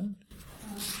 reflections on that?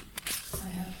 I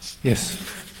have. Yes.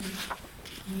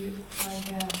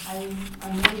 I'm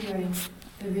wondering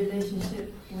the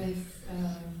relationship with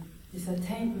this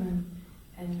attainment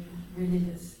and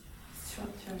religious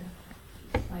structure.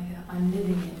 I'm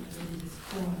living in a religious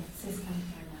form system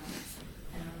right now,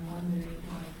 and I'm wondering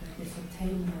this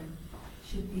attainment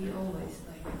should be always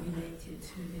related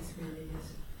to this religious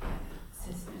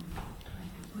system,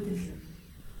 like Buddhism.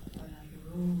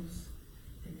 Rules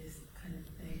and this kind of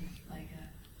thing,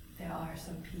 there are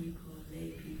some people,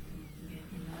 lay people, who get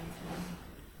enlightened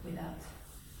without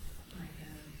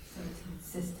certain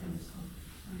systems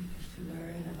to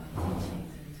learn about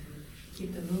teachings and to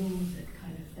keep the rules, that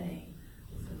kind of thing.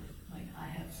 So I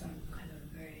have some kind of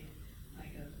very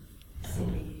a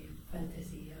silly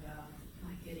fantasy about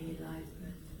getting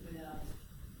enlightenment without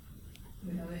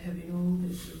having all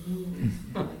these rules.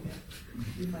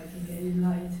 If I can get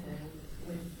enlightened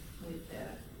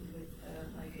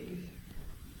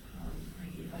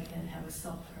if I can have a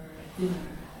supper, dinner.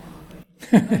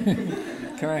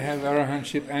 Can I have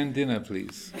arahantship and dinner,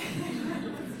 please?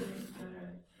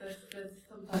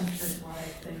 Sometimes that's what I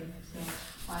think. So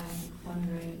I'm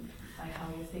wondering how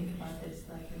you think about this,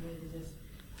 a religious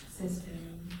system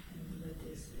and with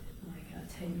this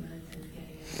attainment and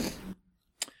getting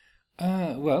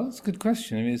it. Well, it's a good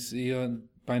question. I mean, you're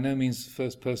by no means the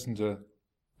first person to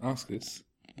ask this.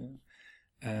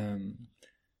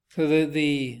 So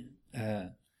the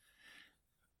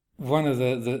one of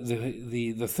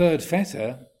the third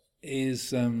fetter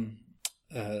is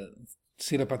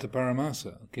Silapata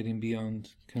Paramasa, getting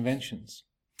beyond conventions.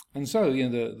 And so,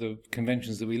 the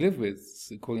conventions that we live with,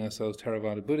 calling ourselves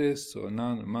Theravada Buddhists or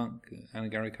nun, a monk,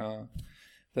 Anagarika,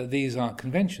 that these are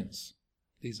conventions.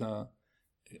 These are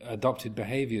adopted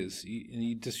behaviors.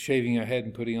 You just shaving your head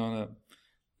and putting on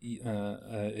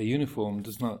a uniform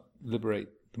does not liberate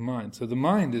the mind. So the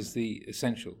mind is the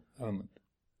essential element.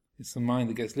 It's the mind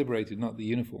that gets liberated, not the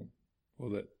uniform or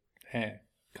the hair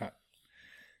cut.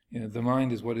 The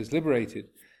mind is what is liberated.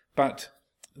 But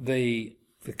the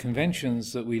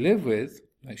conventions that we live with,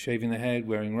 like shaving the head,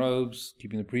 wearing robes,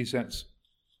 keeping the precepts,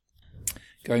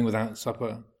 going without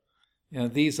supper,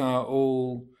 these are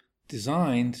all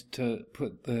designed to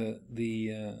put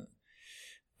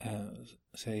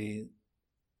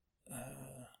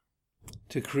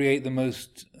to create the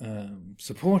most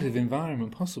supportive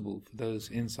environment possible for those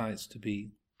insights to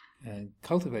be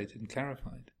cultivated and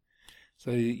clarified.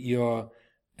 So you're,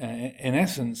 in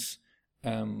essence,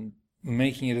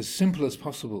 making it as simple as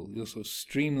possible. You're sort of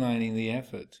streamlining the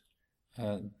effort,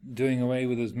 doing away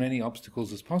with as many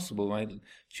obstacles as possible, right?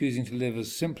 Choosing to live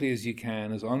as simply as you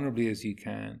can, as honorably as you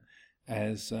can,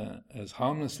 as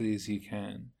harmlessly as you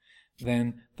can.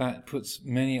 Then that puts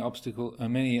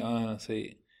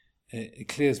it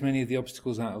clears many of the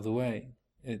obstacles out of the way.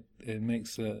 It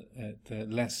makes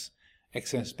less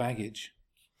excess baggage.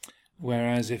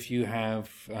 Whereas if you have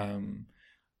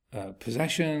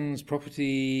possessions,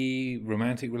 property,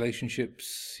 romantic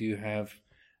relationships, you have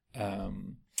a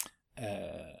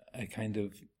kind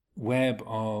of web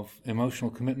of emotional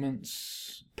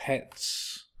commitments,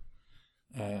 pets,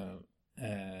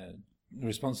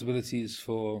 responsibilities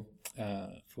for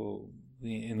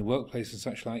in the workplace and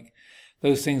such like.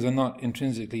 Those things are not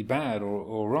intrinsically bad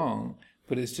or wrong,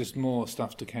 but it's just more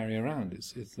stuff to carry around.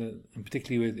 And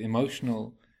particularly with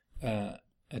emotional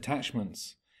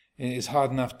attachments, it's hard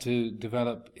enough to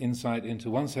develop insight into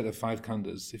one set of 5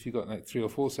 khandhas. If you've got like 3 or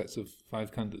 4 sets of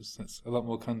 5 khandhas, that's a lot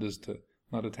more khandhas to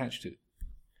not attach to.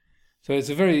 So it's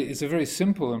a very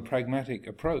simple and pragmatic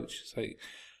approach. So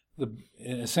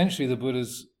essentially the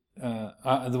Buddha's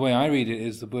the way I read it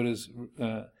is the Buddha's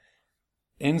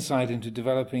insight into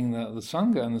developing the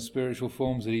Sangha and the spiritual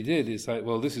forms that he did is like,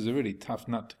 well, this is a really tough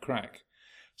nut to crack.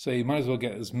 So you might as well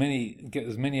get as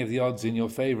many of the odds in your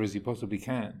favor as you possibly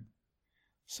can.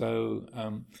 So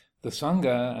the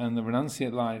Sangha and the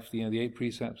renunciate life, the 8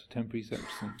 precepts, the 10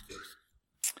 precepts,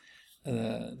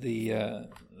 and the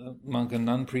monk and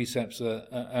nun precepts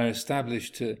are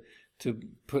established to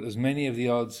put as many of the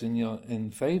odds in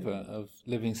favor of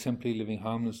living simply, living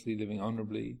harmlessly, living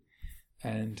honorably,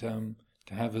 and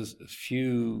to have as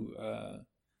few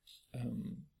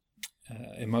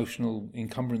emotional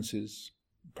encumbrances,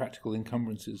 practical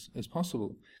encumbrances as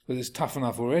possible. But it's tough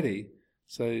enough already,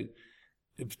 so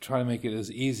try to make it as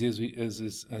easy as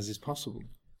is possible.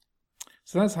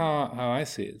 So that's how I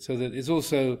see it. So that it's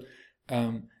also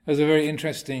there's a very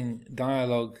interesting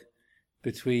dialogue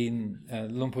between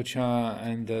Luang Por Chah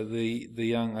and the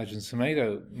young Ajahn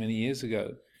Sumedho many years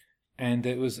ago, and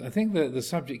it was, I think that the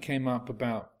subject came up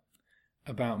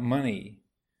about money,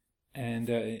 and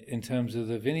in terms of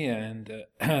the Vinaya,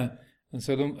 and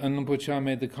so Luang Por Chah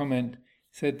made the comment,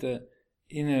 said that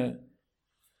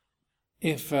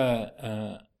if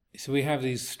so we have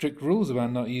these strict rules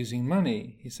about not using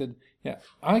money. He said, yeah,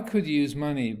 I could use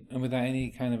money and without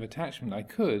any kind of attachment, I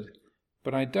could,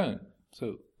 but I don't.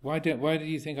 So why do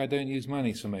you think I don't use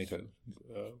money, Sumedho?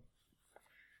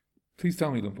 Please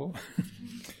tell me, Luang Por.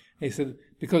 He said,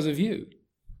 because of you.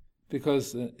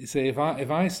 Because say if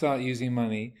I start using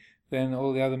money, then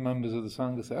all the other members of the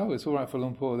Sangha say, oh, it's all right for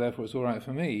Luang Por, therefore it's all right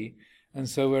for me. And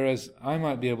so whereas I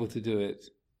might be able to do it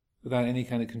without any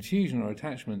kind of confusion or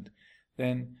attachment,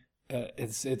 then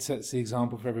it sets the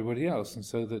example for everybody else. And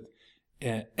so that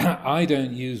I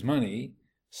don't use money,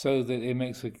 so that it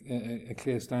makes a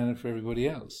clear standard for everybody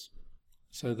else.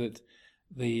 So that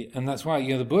and that's why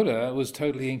the Buddha was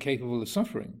totally incapable of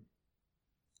suffering.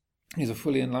 He's a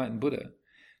fully enlightened Buddha,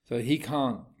 so he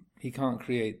can't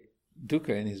create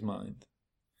dukkha in his mind.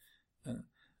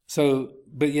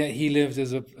 But yet he lived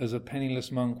as a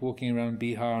penniless monk walking around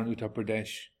Bihar and Uttar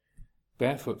Pradesh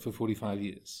barefoot for 45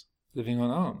 years, living on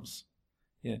alms.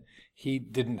 Yeah, he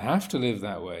didn't have to live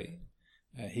that way.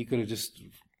 He could have just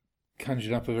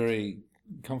conjured up a very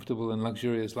comfortable and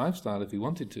luxurious lifestyle if he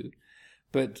wanted to,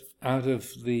 but out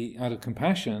of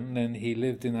compassion, then he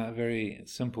lived in that very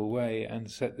simple way and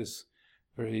set this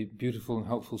very beautiful and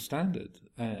helpful standard,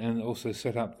 and also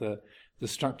set up the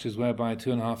structures whereby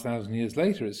 2,500 years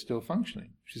later it's still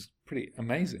functioning, which is pretty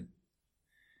amazing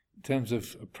in terms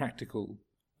of a practical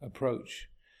approach.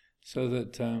 So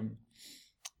that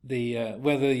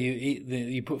whether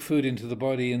you put food into the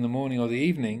body in the morning or the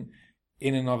evening,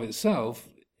 in and of itself,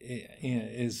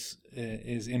 is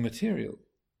immaterial.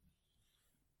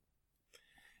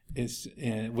 It's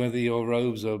whether your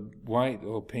robes are white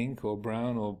or pink or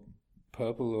brown or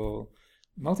purple or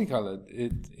multicolored.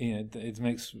 It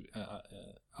makes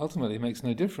ultimately it makes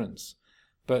no difference.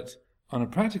 But on a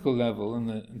practical level,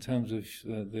 in terms of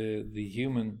the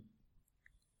human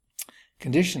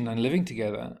condition and living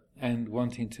together and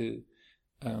wanting to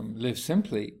live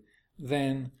simply,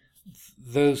 then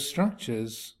those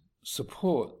structures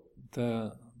support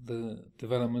the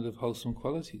development of wholesome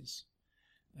qualities.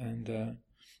 And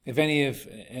if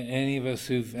any of us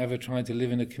who've ever tried to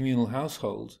live in a communal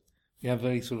household, we have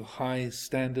very sort of high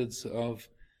standards of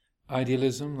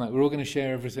idealism, like we're all going to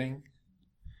share everything.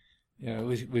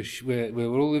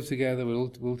 We'll all live together.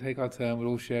 We'll take our turn. We'll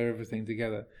all share everything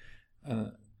together.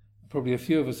 Probably a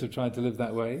few of us have tried to live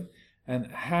that way.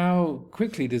 And how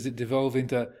quickly does it devolve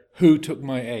into who took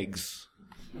my eggs?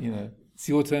 It's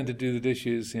your turn to do the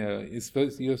dishes. You're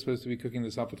supposed to be cooking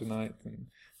the supper tonight, and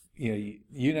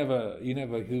you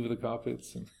never hoover the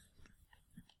carpets, and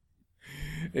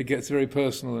it gets very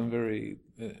personal and very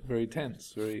very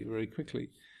tense very very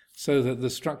quickly. So that the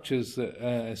structures that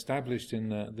are established in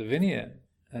the Vinaya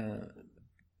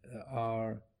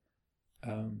are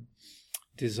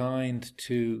designed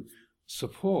to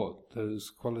support those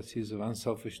qualities of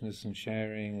unselfishness and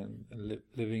sharing and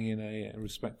living in a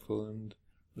respectful and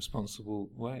responsible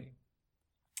way.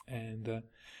 And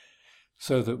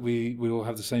so that we all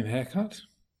have the same haircut.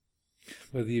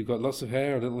 Whether you've got lots of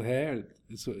hair or little hair,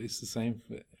 it's the same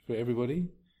for everybody.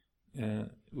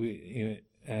 We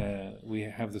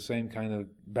have the same kind of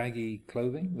baggy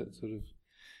clothing that sort of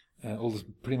all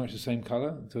pretty much the same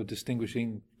color, so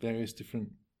distinguishing various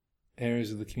different areas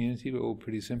of the community, but all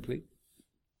pretty simply.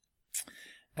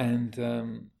 And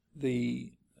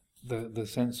the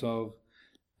sense of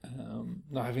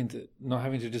not having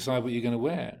to decide what you're going to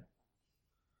wear.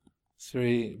 It's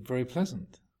very very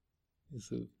pleasant.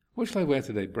 What shall I wear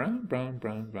today? Brown, brown,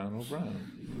 brown, brown, or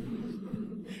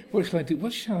brown? What shall I do?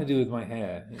 What shall I do with my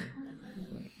hair?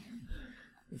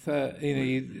 It's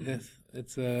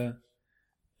a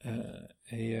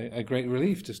great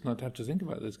relief just not to have to think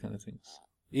about those kind of things,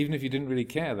 even if you didn't really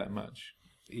care that much.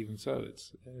 Even so,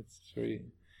 it's very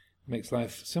makes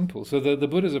life simple. So the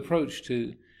Buddha's approach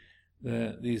to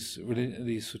these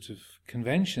sort of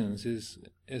conventions is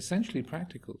essentially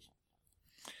practical.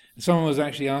 Someone was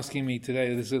actually asking me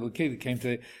today, this little kid that came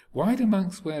today, why do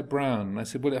monks wear brown? And I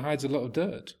said, well, it hides a lot of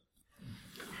dirt.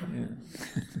 Yeah.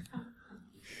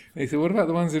 They said, what about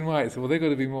the ones in white? I said, well, they've got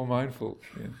to be more mindful.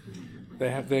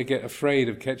 Yeah. They get afraid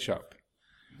of ketchup.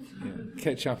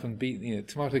 Ketchup and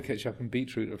tomato ketchup and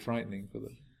beetroot are frightening for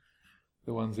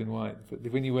the ones in white. But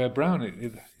when you wear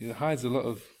brown, it hides a lot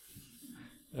of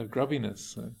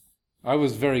grubbiness. So I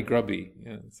was very grubby,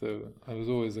 so I was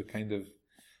always a kind of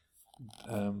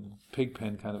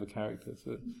pigpen kind of a character.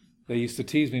 So they used to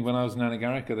tease me when I was in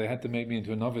Anagarika. They had to make me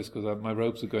into a novice because my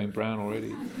robes were going brown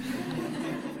already.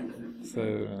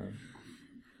 So,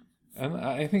 and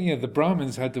I think the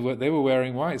Brahmins had to work. They were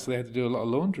wearing white, so they had to do a lot of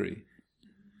laundry.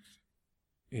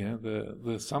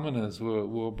 The samanas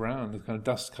wore brown, the kind of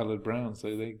dust-coloured brown,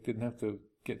 so they didn't have to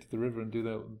get to the river and do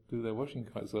their washing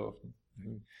quite so often.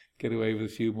 And get away with a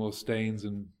few more stains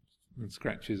and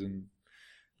scratches and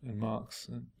marks,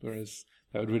 whereas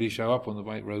that would really show up on the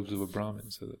white robes of a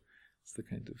Brahmin. So it's the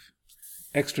kind of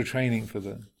extra training for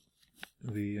the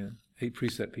 8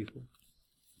 precept people.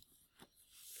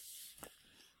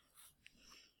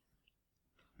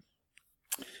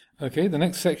 Okay, the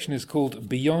next section is called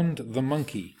Beyond the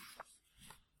Monkey.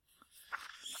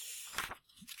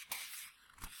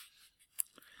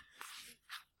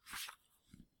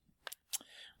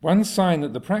 One sign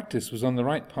that the practice was on the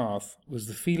right path was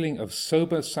the feeling of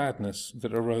sober sadness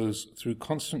that arose through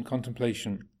constant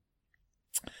contemplation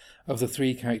of the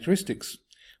 3 characteristics,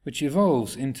 which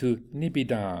evolves into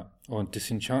nibbida, or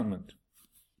disenchantment.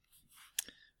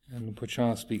 And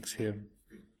Pochar speaks here.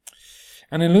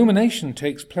 An illumination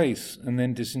takes place, and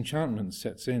then disenchantment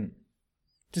sets in.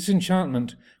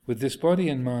 Disenchantment with this body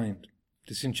and mind.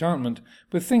 Disenchantment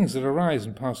with things that arise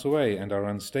and pass away and are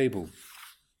unstable.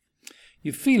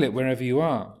 You feel it wherever you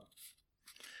are.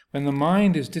 When the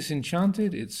mind is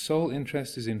disenchanted, its sole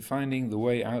interest is in finding the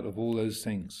way out of all those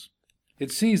things.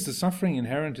 It sees the suffering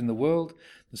inherent in the world,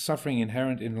 the suffering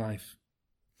inherent in life.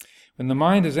 When the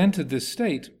mind has entered this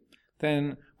state,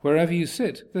 then wherever you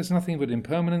sit, there's nothing but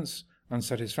impermanence,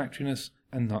 unsatisfactoriness,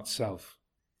 and not self.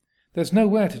 There's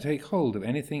nowhere to take hold of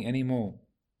anything anymore.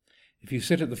 If you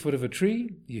sit at the foot of a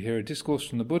tree, you hear a discourse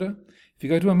from the Buddha. If you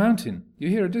go to a mountain, you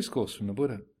hear a discourse from the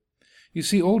Buddha. You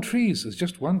see all trees as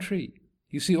just one tree.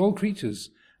 You see all creatures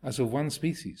as of one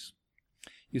species.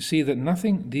 You see that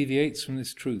nothing deviates from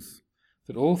this truth,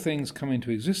 that all things come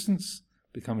into existence,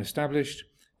 become established,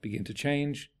 begin to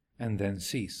change, and then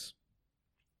cease.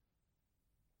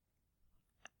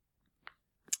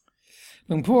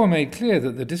 Luang Por made clear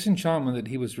that the disenchantment that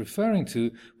he was referring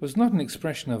to was not an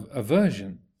expression of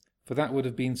aversion, for that would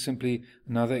have been simply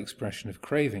another expression of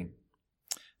craving.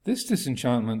 This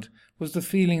disenchantment was the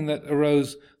feeling that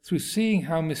arose through seeing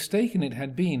how mistaken it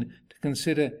had been to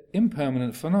consider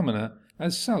impermanent phenomena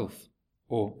as self,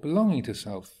 or belonging to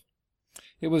self.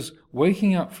 It was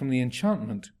waking up from the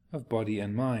enchantment of body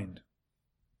and mind.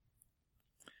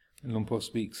 And Luang Por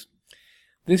speaks,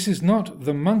 "This is not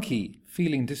the monkey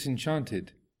feeling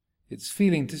disenchanted. It's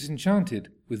feeling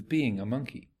disenchanted with being a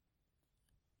monkey."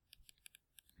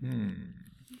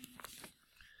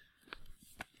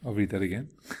 I'll read that again.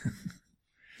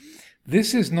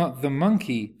 This is not the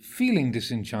monkey feeling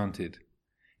disenchanted.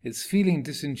 It's feeling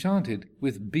disenchanted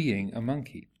with being a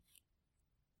monkey.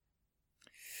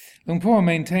 Luang Por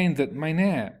maintained that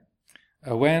Mainer,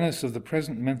 awareness of the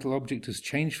present mental object as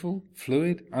changeful,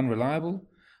 fluid, unreliable,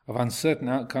 of uncertain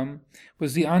outcome,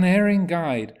 was the unerring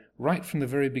guide right from the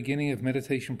very beginning of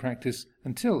meditation practice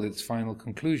until its final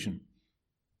conclusion.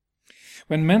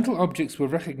 When mental objects were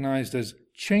recognized as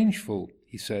changeful,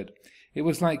 he said, it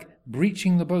was like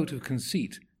breaching the boat of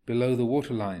conceit below the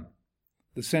waterline.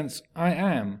 The sense "I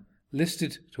am"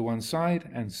 listed to one side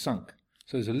and sunk.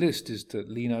 So to list is to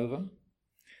lean over,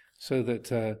 so that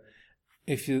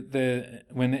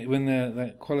when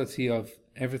the quality of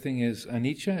everything is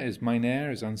anicca, is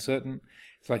Mainer, is uncertain,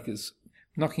 it's like it's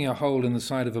knocking a hole in the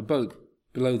side of a boat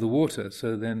below the water.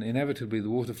 So then inevitably the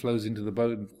water flows into the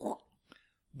boat, and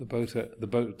the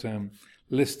boat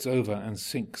lists over and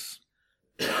sinks.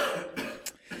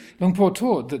 Luang Por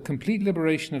taught that complete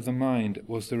liberation of the mind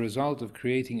was the result of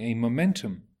creating a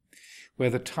momentum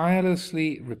where the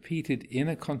tirelessly repeated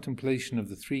inner contemplation of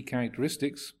the three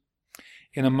characteristics,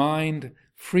 in a mind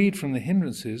freed from the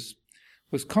hindrances,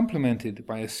 was complemented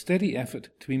by a steady effort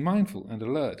to be mindful and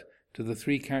alert to the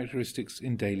three characteristics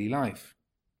in daily life.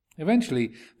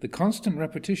 Eventually, the constant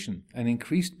repetition and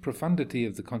increased profundity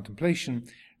of the contemplation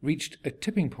reached a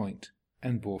tipping point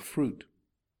and bore fruit.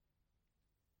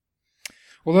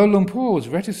 Although Luang Por was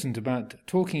reticent about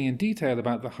talking in detail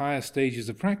about the higher stages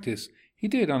of practice, he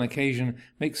did on occasion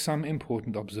make some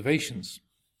important observations.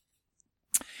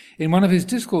 In one of his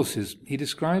discourses, he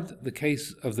described the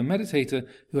case of the meditator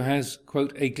who has,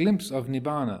 quote, a glimpse of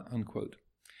Nibbana, unquote,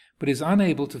 but is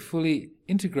unable to fully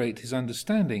integrate his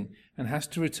understanding and has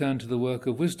to return to the work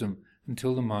of wisdom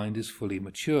until the mind is fully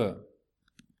mature.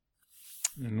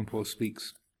 And Luang Por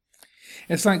speaks,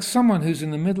 "It's like someone who's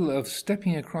in the middle of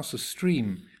stepping across a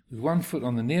stream with one foot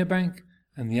on the near bank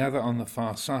and the other on the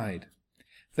far side.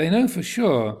 They know for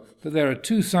sure that there are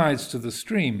two sides to the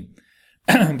stream,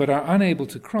 but are unable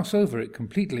to cross over it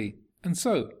completely, and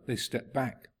so they step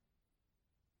back.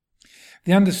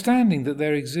 The understanding that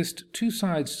there exist two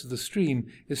sides to the stream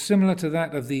is similar to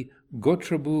that of the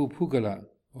Gotrabhu Pugala,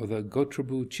 or the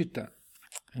Gotrabhu Chitta.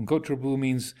 And Gotrabhu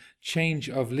means change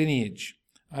of lineage,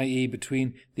 i.e.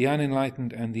 between the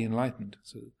unenlightened and the enlightened.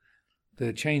 So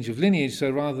the change of lineage, so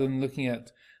rather than looking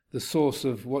at the source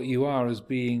of what you are as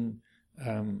being,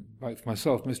 like for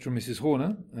myself, Mr. and Mrs.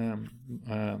 Horner,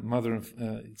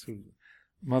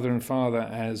 mother and father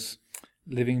as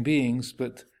living beings,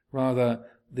 but rather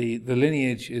the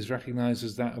lineage is recognized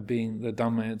as that of being the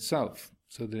Dhamma itself.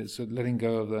 So that it's letting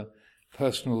go of the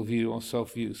personal view or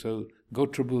self-view. So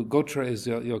Gotra is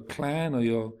your clan or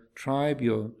your tribe,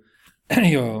 your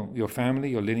family,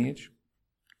 your lineage.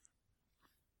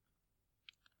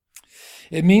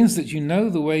 It means that you know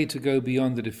the way to go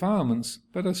beyond the defilements,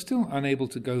 but are still unable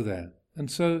to go there, and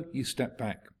so you step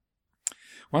back.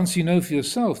 Once you know for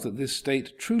yourself that this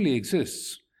state truly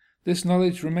exists, this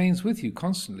knowledge remains with you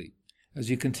constantly as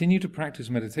you continue to practice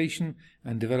meditation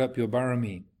and develop your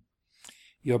barami.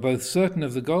 You are both certain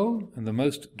of the goal and the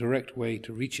most direct way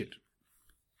to reach it.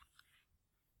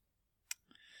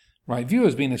 Right view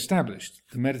has been established.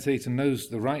 The meditator knows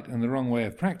the right and the wrong way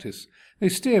of practice. They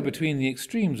steer between the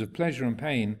extremes of pleasure and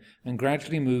pain and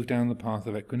gradually move down the path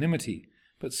of equanimity,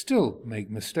 but still make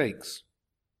mistakes.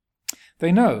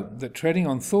 They know that treading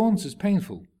on thorns is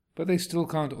painful, but they still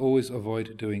can't always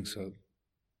avoid doing so.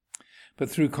 But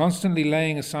through constantly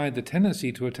laying aside the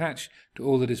tendency to attach to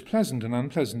all that is pleasant and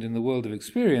unpleasant in the world of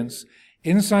experience,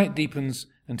 insight deepens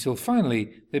until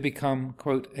finally they become,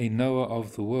 quote, a knower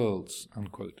of the worlds,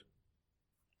 unquote.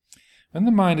 When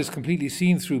the mind is completely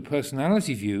seen through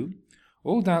personality view,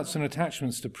 all doubts and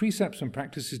attachments to precepts and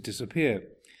practices disappear,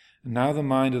 and now the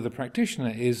mind of the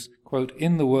practitioner is, quote,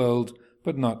 in the world,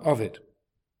 but not of it.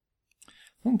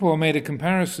 Luang Por made a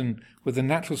comparison with the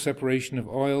natural separation of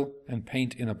oil and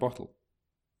paint in a bottle.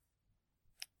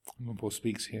 Luang Por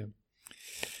speaks here.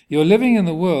 You're living in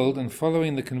the world and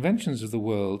following the conventions of the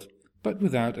world, but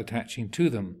without attaching to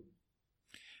them.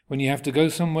 When you have to go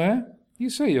somewhere, you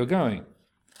say you're going.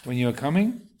 When you're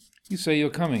coming, you say you're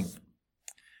coming.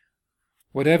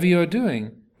 Whatever you're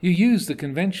doing, You use the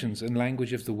conventions and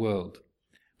language of the world,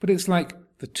 but it's like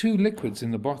the two liquids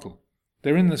in the bottle.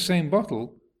 They're in the same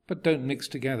bottle, but don't mix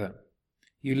together.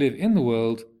 You live in the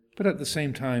world, but at the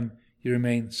same time you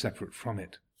remain separate from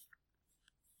it.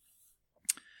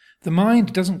 The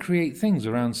mind doesn't create things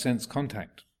around sense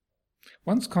contact.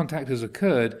 Once contact has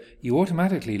occurred, you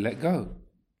automatically let go.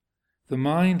 The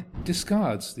mind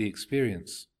discards the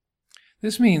experience.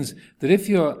 This means that if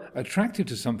you're attracted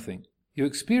to something, you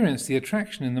experience the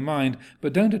attraction in the mind,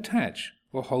 but don't attach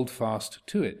or hold fast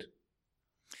to it.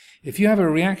 If you have a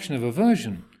reaction of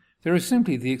aversion, there is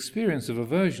simply the experience of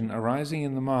aversion arising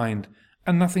in the mind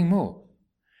and nothing more.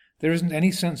 There isn't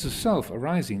any sense of self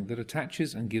arising that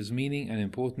attaches and gives meaning and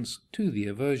importance to the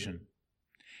aversion.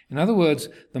 In other words,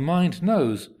 the mind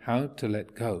knows how to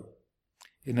let go.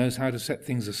 It knows how to set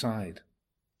things aside.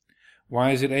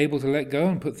 Why is it able to let go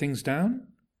and put things down?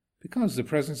 Because the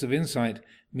presence of insight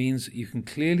means you can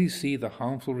clearly see the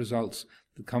harmful results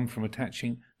that come from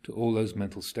attaching to all those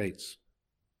mental states.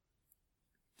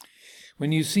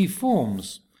 When you see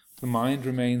forms, the mind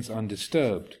remains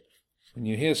undisturbed. When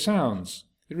you hear sounds,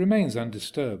 it remains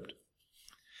undisturbed.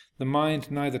 The mind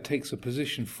neither takes a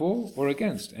position for or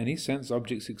against any sense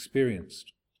objects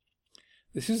experienced.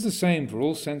 This is the same for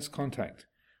all sense contact,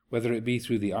 whether it be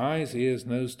through the eyes, ears,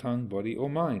 nose, tongue, body, or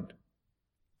mind.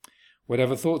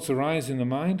 Whatever thoughts arise in the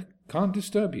mind can't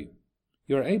disturb you.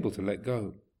 You are able to let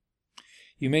go.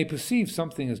 You may perceive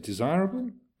something as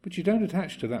desirable, but you don't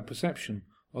attach to that perception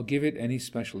or give it any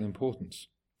special importance.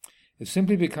 It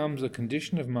simply becomes a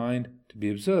condition of mind to be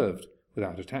observed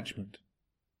without attachment.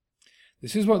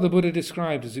 This is what the Buddha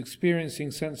described as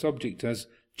experiencing sense object as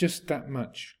just that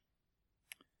much.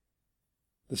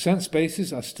 The sense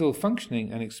bases are still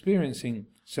functioning and experiencing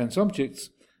sense objects,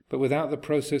 but without the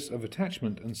process of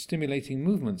attachment and stimulating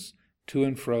movements to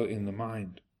and fro in the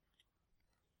mind.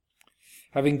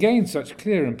 Having gained such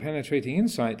clear and penetrating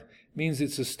insight means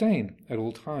it's sustained at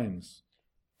all times.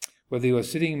 Whether you are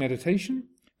sitting in meditation,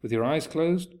 with your eyes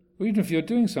closed, or even if you're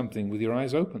doing something with your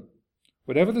eyes open,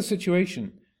 whatever the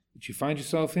situation that you find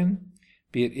yourself in,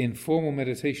 be it in formal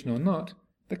meditation or not,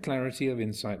 the clarity of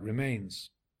insight remains.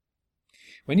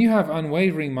 When you have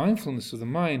unwavering mindfulness of the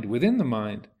mind within the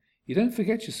mind, you don't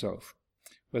forget yourself,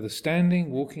 whether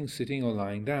standing, walking, sitting, or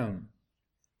lying down.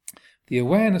 The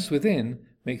awareness within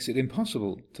makes it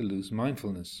impossible to lose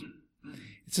mindfulness.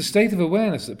 It's a state of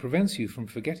awareness that prevents you from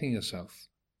forgetting yourself.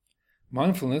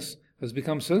 Mindfulness has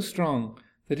become so strong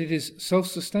that it is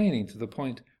self-sustaining to the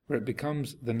point where it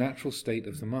becomes the natural state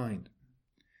of the mind.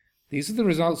 These are the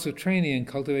results of training and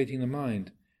cultivating the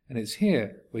mind, and it's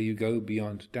here where you go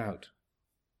beyond doubt.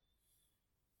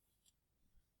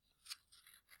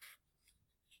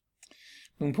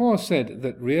 Luang Por said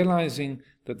that realizing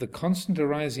that the constant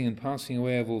arising and passing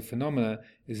away of all phenomena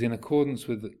is in accordance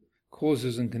with the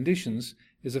causes and conditions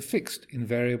is a fixed,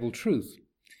 invariable truth,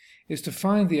 is to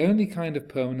find the only kind of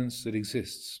permanence that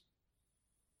exists.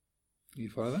 You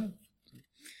follow that?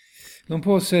 Luang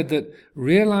Por said that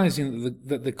realizing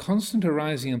that the constant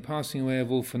arising and passing away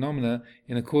of all phenomena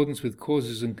in accordance with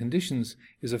causes and conditions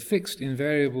is a fixed,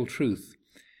 invariable truth,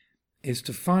 is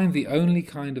to find the only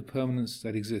kind of permanence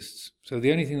that exists. So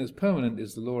the only thing that's permanent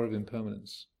is the law of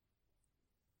impermanence.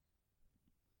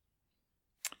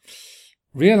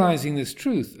 Realizing this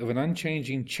truth of an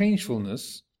unchanging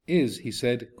changefulness is, he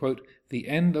said, quote, the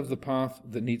end of the path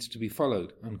that needs to be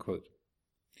followed, unquote.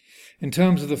 In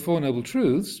terms of the Four Noble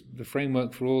Truths, the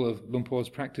framework for all of Luang Por's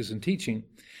practice and teaching,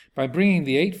 by bringing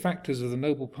the 8 factors of the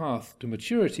Noble Path to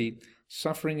maturity,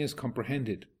 suffering is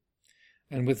comprehended.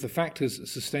 And with the factors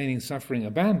sustaining suffering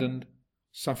abandoned,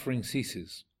 suffering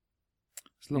ceases.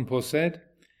 As Luang Por said,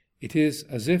 it is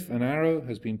as if an arrow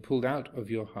has been pulled out of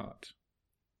your heart.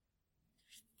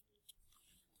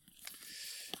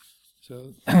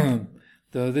 So,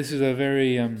 though this is a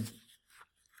very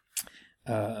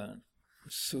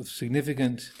sort of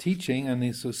significant teaching, and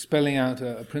he's sort of spelling out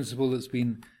a principle that's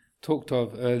been talked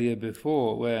of earlier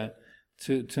before, where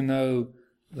to know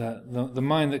that the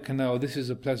mind that can know, oh, this is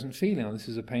a pleasant feeling, or this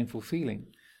is a painful feeling,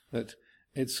 that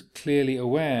it's clearly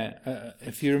aware.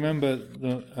 If you remember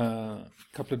a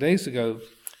couple of days ago,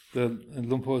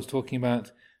 Luang Por was talking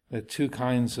about the 2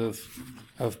 kinds of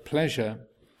pleasure,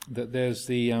 that there's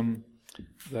the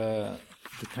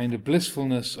kind of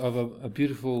blissfulness of a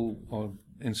beautiful or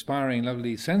inspiring,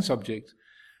 lovely sense object,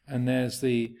 and there's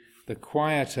the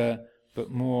quieter but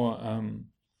more,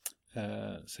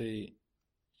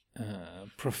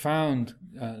 profound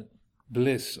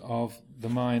bliss of the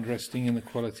mind resting in the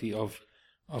quality of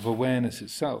awareness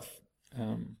itself.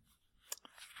 I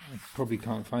probably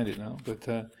can't find it now, but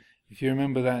if you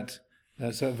remember that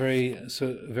That's a very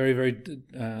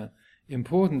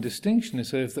important distinction.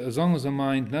 So, as long as the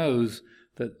mind knows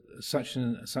that such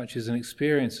is an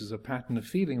experience, as a pattern of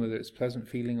feeling, whether it's pleasant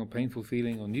feeling or painful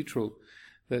feeling or neutral,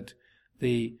 that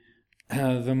the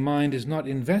mind is not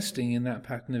investing in that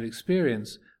pattern of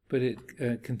experience, but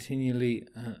it continually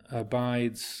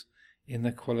abides in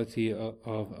the quality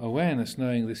of awareness,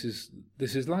 knowing this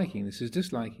is liking, this is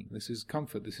disliking, this is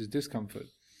comfort, this is discomfort,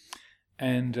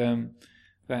 and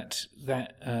that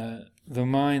the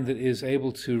mind that is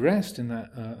able to rest in that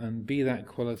and be that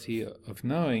quality of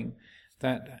knowing,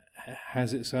 that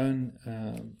has its own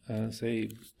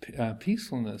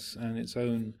peacefulness and its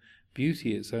own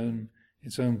beauty, its own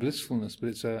blissfulness, but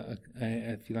it's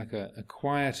if you like a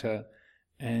quieter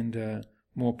and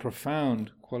more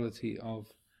profound quality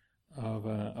of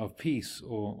peace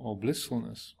or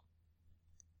blissfulness.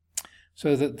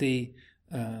 So that the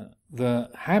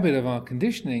habit of our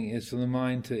conditioning is for the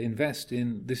mind to invest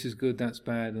in this is good, that's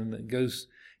bad, and it goes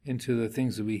into the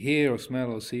things that we hear or smell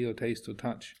or see or taste or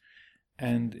touch,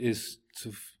 and is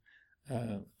sort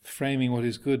of framing what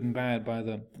is good and bad by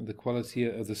the quality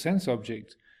of the sense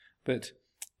object. But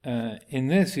in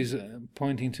this is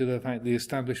pointing to the fact the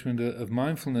establishment of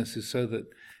mindfulness is so that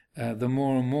the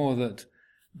more and more that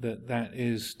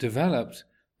is developed,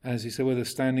 as you say, whether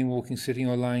standing, walking, sitting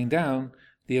or lying down,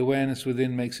 the awareness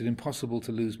within makes it impossible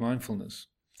to lose mindfulness.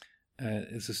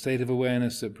 It's a state of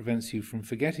awareness that prevents you from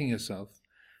forgetting yourself.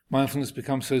 Mindfulness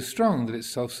becomes so strong that it's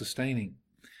self-sustaining,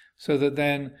 so that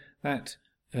then that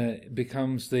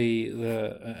becomes the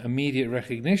immediate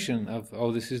recognition of,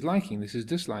 oh, this is liking, this is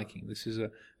disliking, this is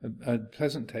a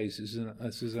pleasant taste,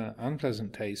 this is an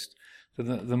unpleasant taste. So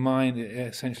the mind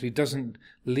essentially doesn't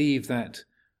leave that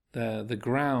the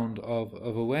ground of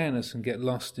awareness and get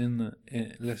lost in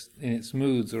its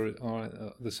moods or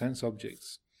the sense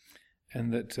objects,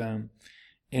 and that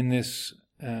in this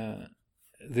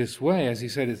way, as he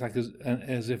said, it's like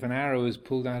as if an arrow is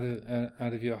pulled out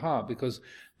of your heart, because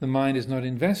the mind is not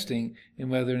investing in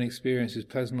whether an experience is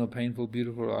pleasant or painful,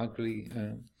 beautiful or ugly.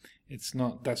 That's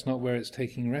not where it's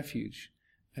taking refuge,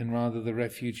 and rather the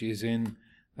refuge is in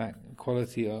that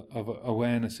quality of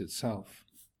awareness itself.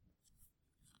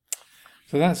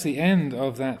 So that's the end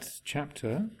of that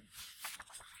chapter,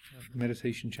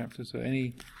 meditation chapter. So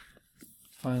any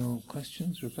final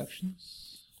questions,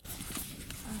 reflections? To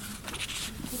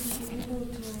be able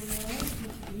to realize,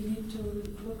 we need to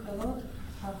look a lot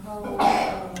at how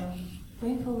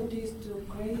painful it is to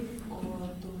crave or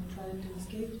to try to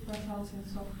escape from something.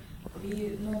 So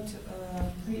we not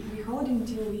we hold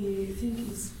until we think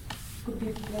it could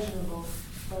be pleasurable.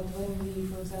 But when we,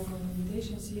 for example, in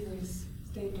meditation, see this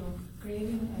state of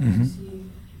craving and see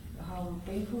how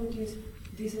painful it is,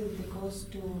 this is the cause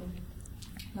to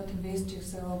not invest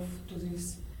yourself to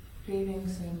these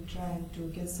cravings and trying to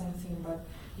get something, but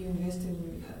you invest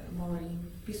in more in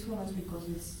peacefulness because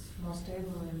it's more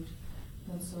stable and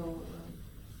not so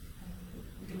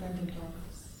dependent on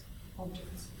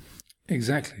objects.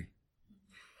 Exactly.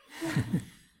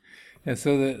 Yeah.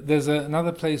 So there's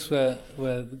another place where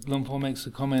Luang Por makes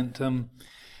a comment.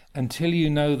 Until you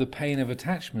know the pain of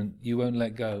attachment, you won't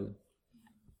let go.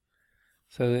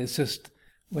 So it's just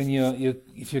when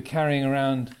if you're carrying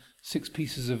around 6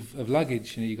 pieces of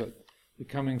luggage, you're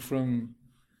coming from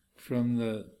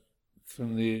the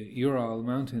Ural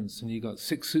Mountains, and you got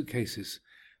 6 suitcases.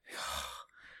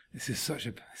 This is such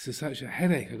a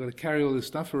headache. I've got to carry all this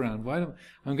stuff around.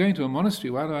 I'm going to a monastery.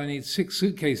 Why do I need 6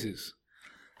 suitcases?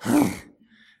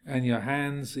 And your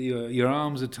hands, your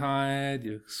arms are tired.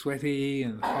 You're sweaty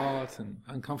and hot and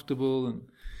uncomfortable,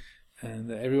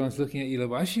 and everyone's looking at you like,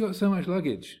 why has she got so much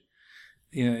luggage?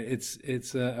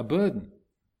 It's a burden.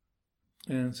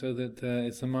 And so that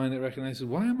it's the mind that recognizes,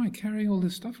 why am I carrying all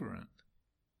this stuff around?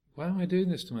 Why am I doing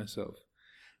this to myself?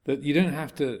 That you don't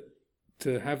have to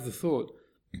have the thought,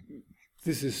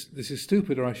 this is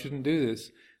stupid, or I shouldn't do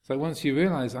this. It's like once you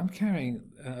realize I'm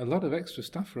carrying a lot of extra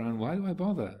stuff around, why do I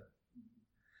bother?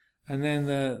 And then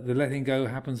the letting go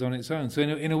happens on its own. So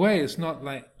in a way, it's not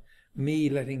like me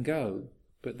letting go,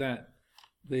 but that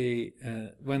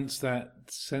once that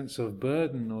sense of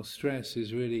burden or stress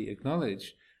is really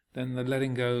acknowledged, then the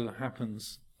letting go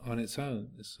happens on its own.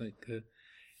 It's like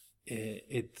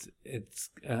it's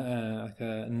like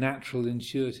a natural,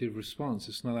 intuitive response.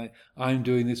 It's not like I'm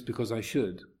doing this because I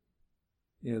should.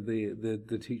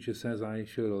 The teacher says I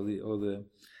should, or the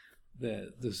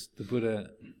Buddha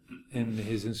in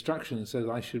his instructions says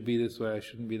I should be this way, I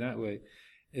shouldn't be that way.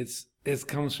 It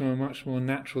comes from a much more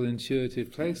natural,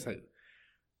 intuitive place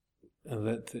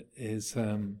that is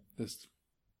just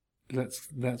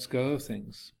lets go of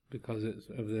things because it's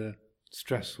of the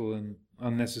stressful and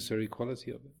unnecessary quality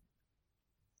of it.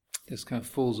 It just kind of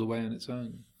falls away on its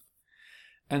own.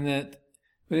 And that,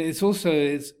 but it's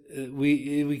also,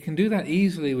 we can do that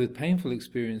easily with painful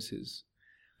experiences.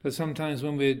 But sometimes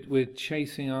when we're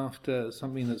chasing after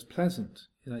something that's pleasant,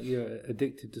 you're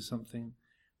addicted to something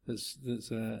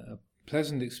that's a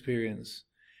pleasant experience,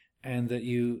 and that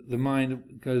the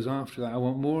mind goes after that. I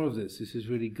want more of this. This is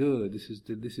really good. This is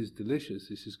delicious.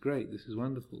 This is great. This is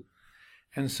wonderful.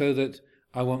 And so that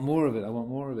I want more of it. I want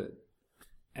more of it.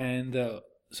 And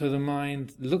so the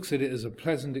mind looks at it as a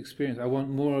pleasant experience. I want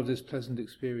more of this pleasant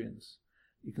experience.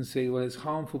 You can say, well, it's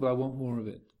harmful, but I want more of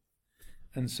it.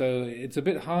 And so it's a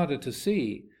bit harder to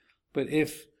see. But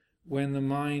when the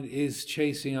mind is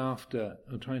chasing after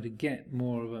or trying to get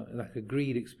more of like a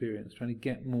greed experience, trying to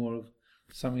get more of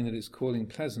something that it's calling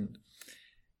pleasant,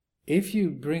 if you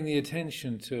bring the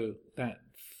attention to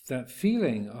that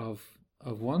feeling of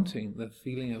wanting, that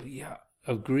feeling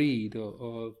of greed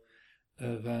or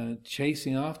of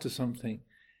chasing after something,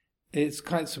 it's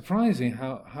quite surprising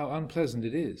how unpleasant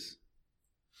it is.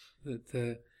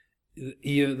 That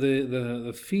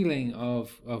the feeling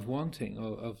of wanting,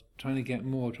 of trying to get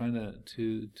more, trying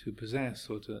to possess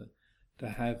or to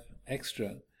have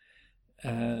extra,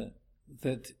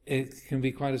 that it can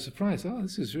be quite a surprise. Oh,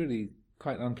 this is really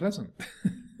quite unpleasant.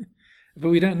 But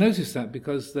we don't notice that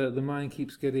because the mind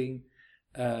keeps getting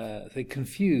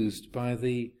confused by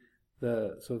the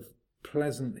sort of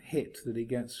pleasant hit that it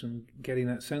gets from getting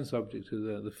that sense object,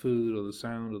 to the food or the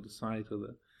sound or the sight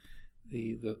or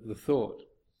the thought.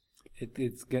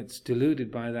 It gets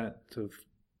deluded by that sort of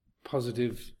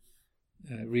positive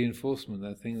reinforcement,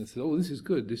 that thing that says, "Oh, this is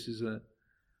good. This is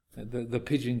the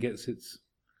pigeon gets its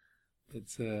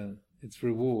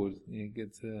reward. It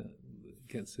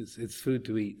gets its food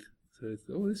to eat. So it's,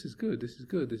 oh, this is good. This is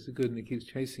good. This is good," and it keeps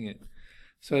chasing it.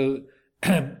 So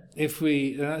if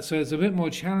so it's a bit more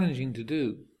challenging to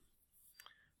do,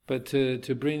 but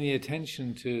to bring the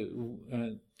attention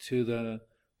to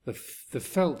the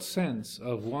felt sense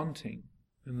of wanting,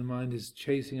 and the mind is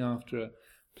chasing after a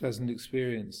pleasant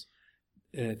experience,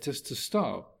 just to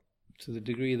stop to the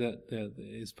degree that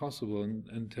is possible,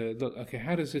 and to look, okay,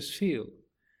 how does this feel?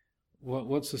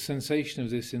 What's the sensation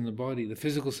of this in the body, the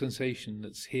physical sensation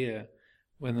that's here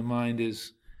when the mind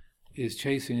is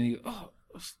chasing, and you go, oh,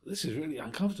 this is really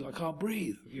uncomfortable, I can't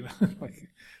breathe, like,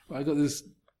 I got this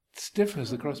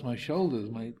stiffness across my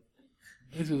shoulders,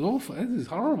 this is awful, this is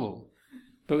horrible.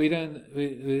 But we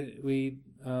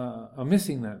are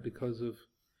missing that because of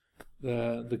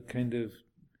the kind of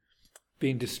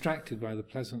being distracted by the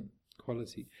pleasant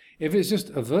quality. If it's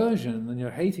just aversion and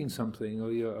you're hating something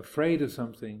or you're afraid of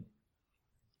something,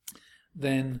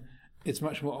 then it's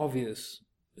much more obvious.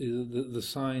 The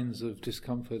signs of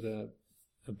discomfort are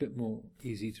a bit more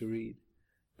easy to read.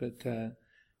 But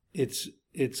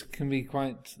it can be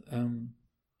quite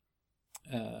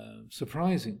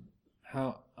surprising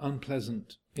how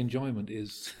unpleasant enjoyment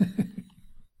is.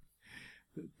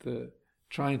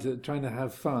 Trying to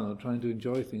have fun or trying to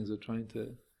enjoy things or trying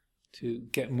to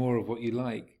get more of what you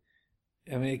like.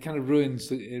 I mean, it kind of ruins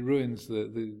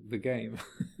the game.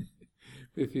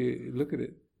 If you look at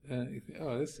it, you think,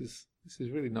 oh, this is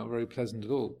really not very pleasant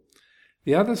at all.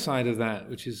 The other side of that,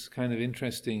 which is kind of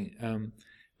interesting,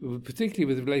 particularly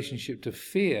with relationship to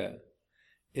fear,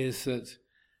 is that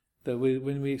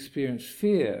when we experience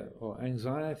fear or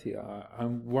anxiety,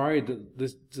 I'm worried that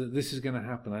this is going to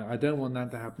happen. I don't want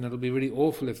that to happen. It'll be really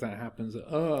awful if that happens.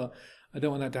 Oh, I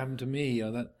don't want that to happen to me.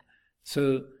 Or that.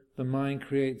 So the mind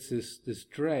creates this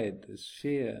dread, this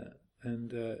fear,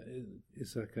 and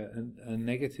it's like a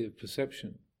negative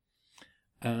perception.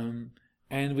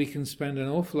 And we can spend an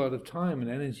awful lot of time and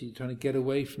energy trying to get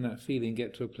away from that feeling,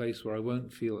 get to a place where I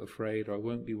won't feel afraid, or I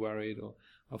won't be worried, or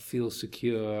I'll feel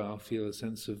secure, I'll feel a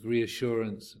sense of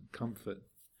reassurance and comfort.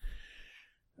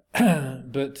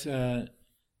 But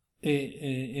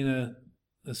in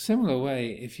a similar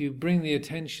way, if you bring the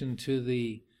attention to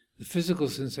the physical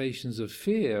sensations of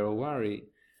fear or worry,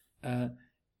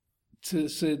 so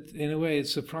in a way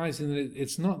it's surprising that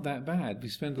it's not that bad. We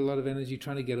spend a lot of energy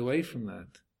trying to get away from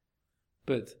that.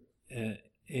 But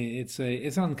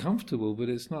it's uncomfortable, but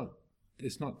it's not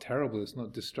terrible, it's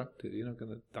not destructive, you're not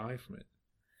going to die from it.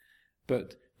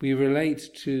 But we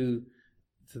relate to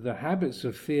the habits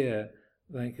of fear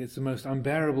like it's the most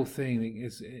unbearable thing.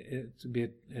 It's to be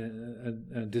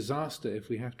a disaster if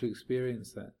we have to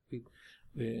experience that.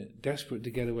 We're desperate to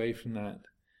get away from that.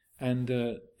 And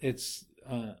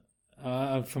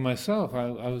for myself,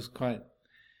 I was quite,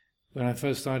 when I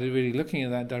first started really looking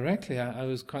at that directly, I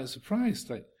was quite surprised.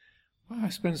 Like, wow, I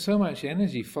spend so much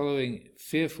energy following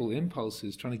fearful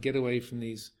impulses, trying to get away from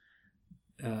these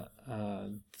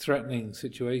threatening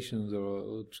situations,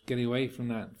 or getting away from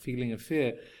that feeling of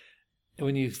fear,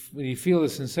 when you feel the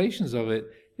sensations of it,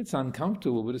 it's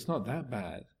uncomfortable, but it's not that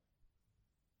bad.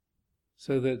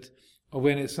 So that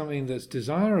when it's something that's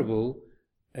desirable,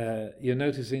 you're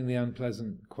noticing the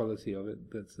unpleasant quality of it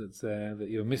that's there, that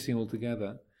you're missing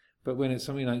altogether. But when it's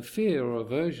something like fear or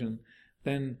aversion,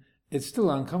 then it's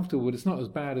still uncomfortable, but it's not as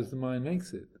bad as the mind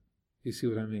makes it. You see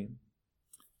what I mean?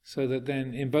 So that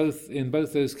then in both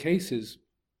those cases,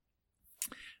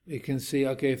 we can see,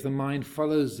 okay, if the mind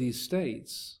follows these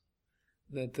states,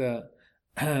 that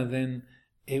then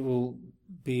it will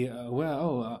be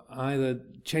either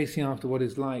chasing after what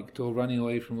is liked or running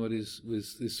away from what is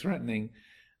threatening.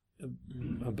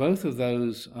 Both of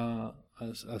those are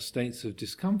states of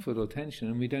discomfort or tension,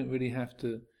 and we don't really have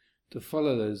to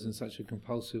follow those in such a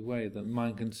compulsive way. That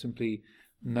mind can simply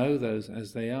know those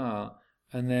as they are,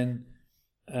 and then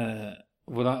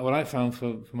what I found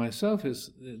for myself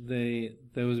is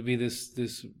there would be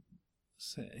this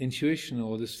intuition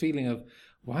or this feeling of,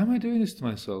 why am I doing this to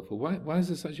myself? Or why is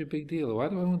this such a big deal? Or why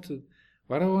do I want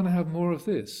to have more of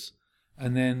this?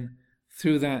 And then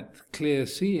through that clear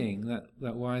seeing,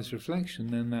 that wise reflection,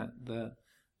 then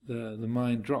the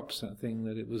mind drops that thing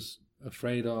that it was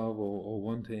afraid of or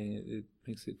wanting. It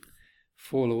makes it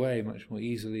fall away much more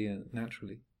easily and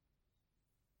naturally.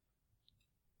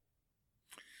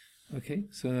 Okay,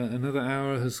 so another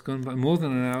hour has gone by, more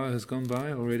than an hour has gone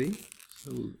by already,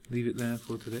 so we'll leave it there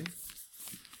for today.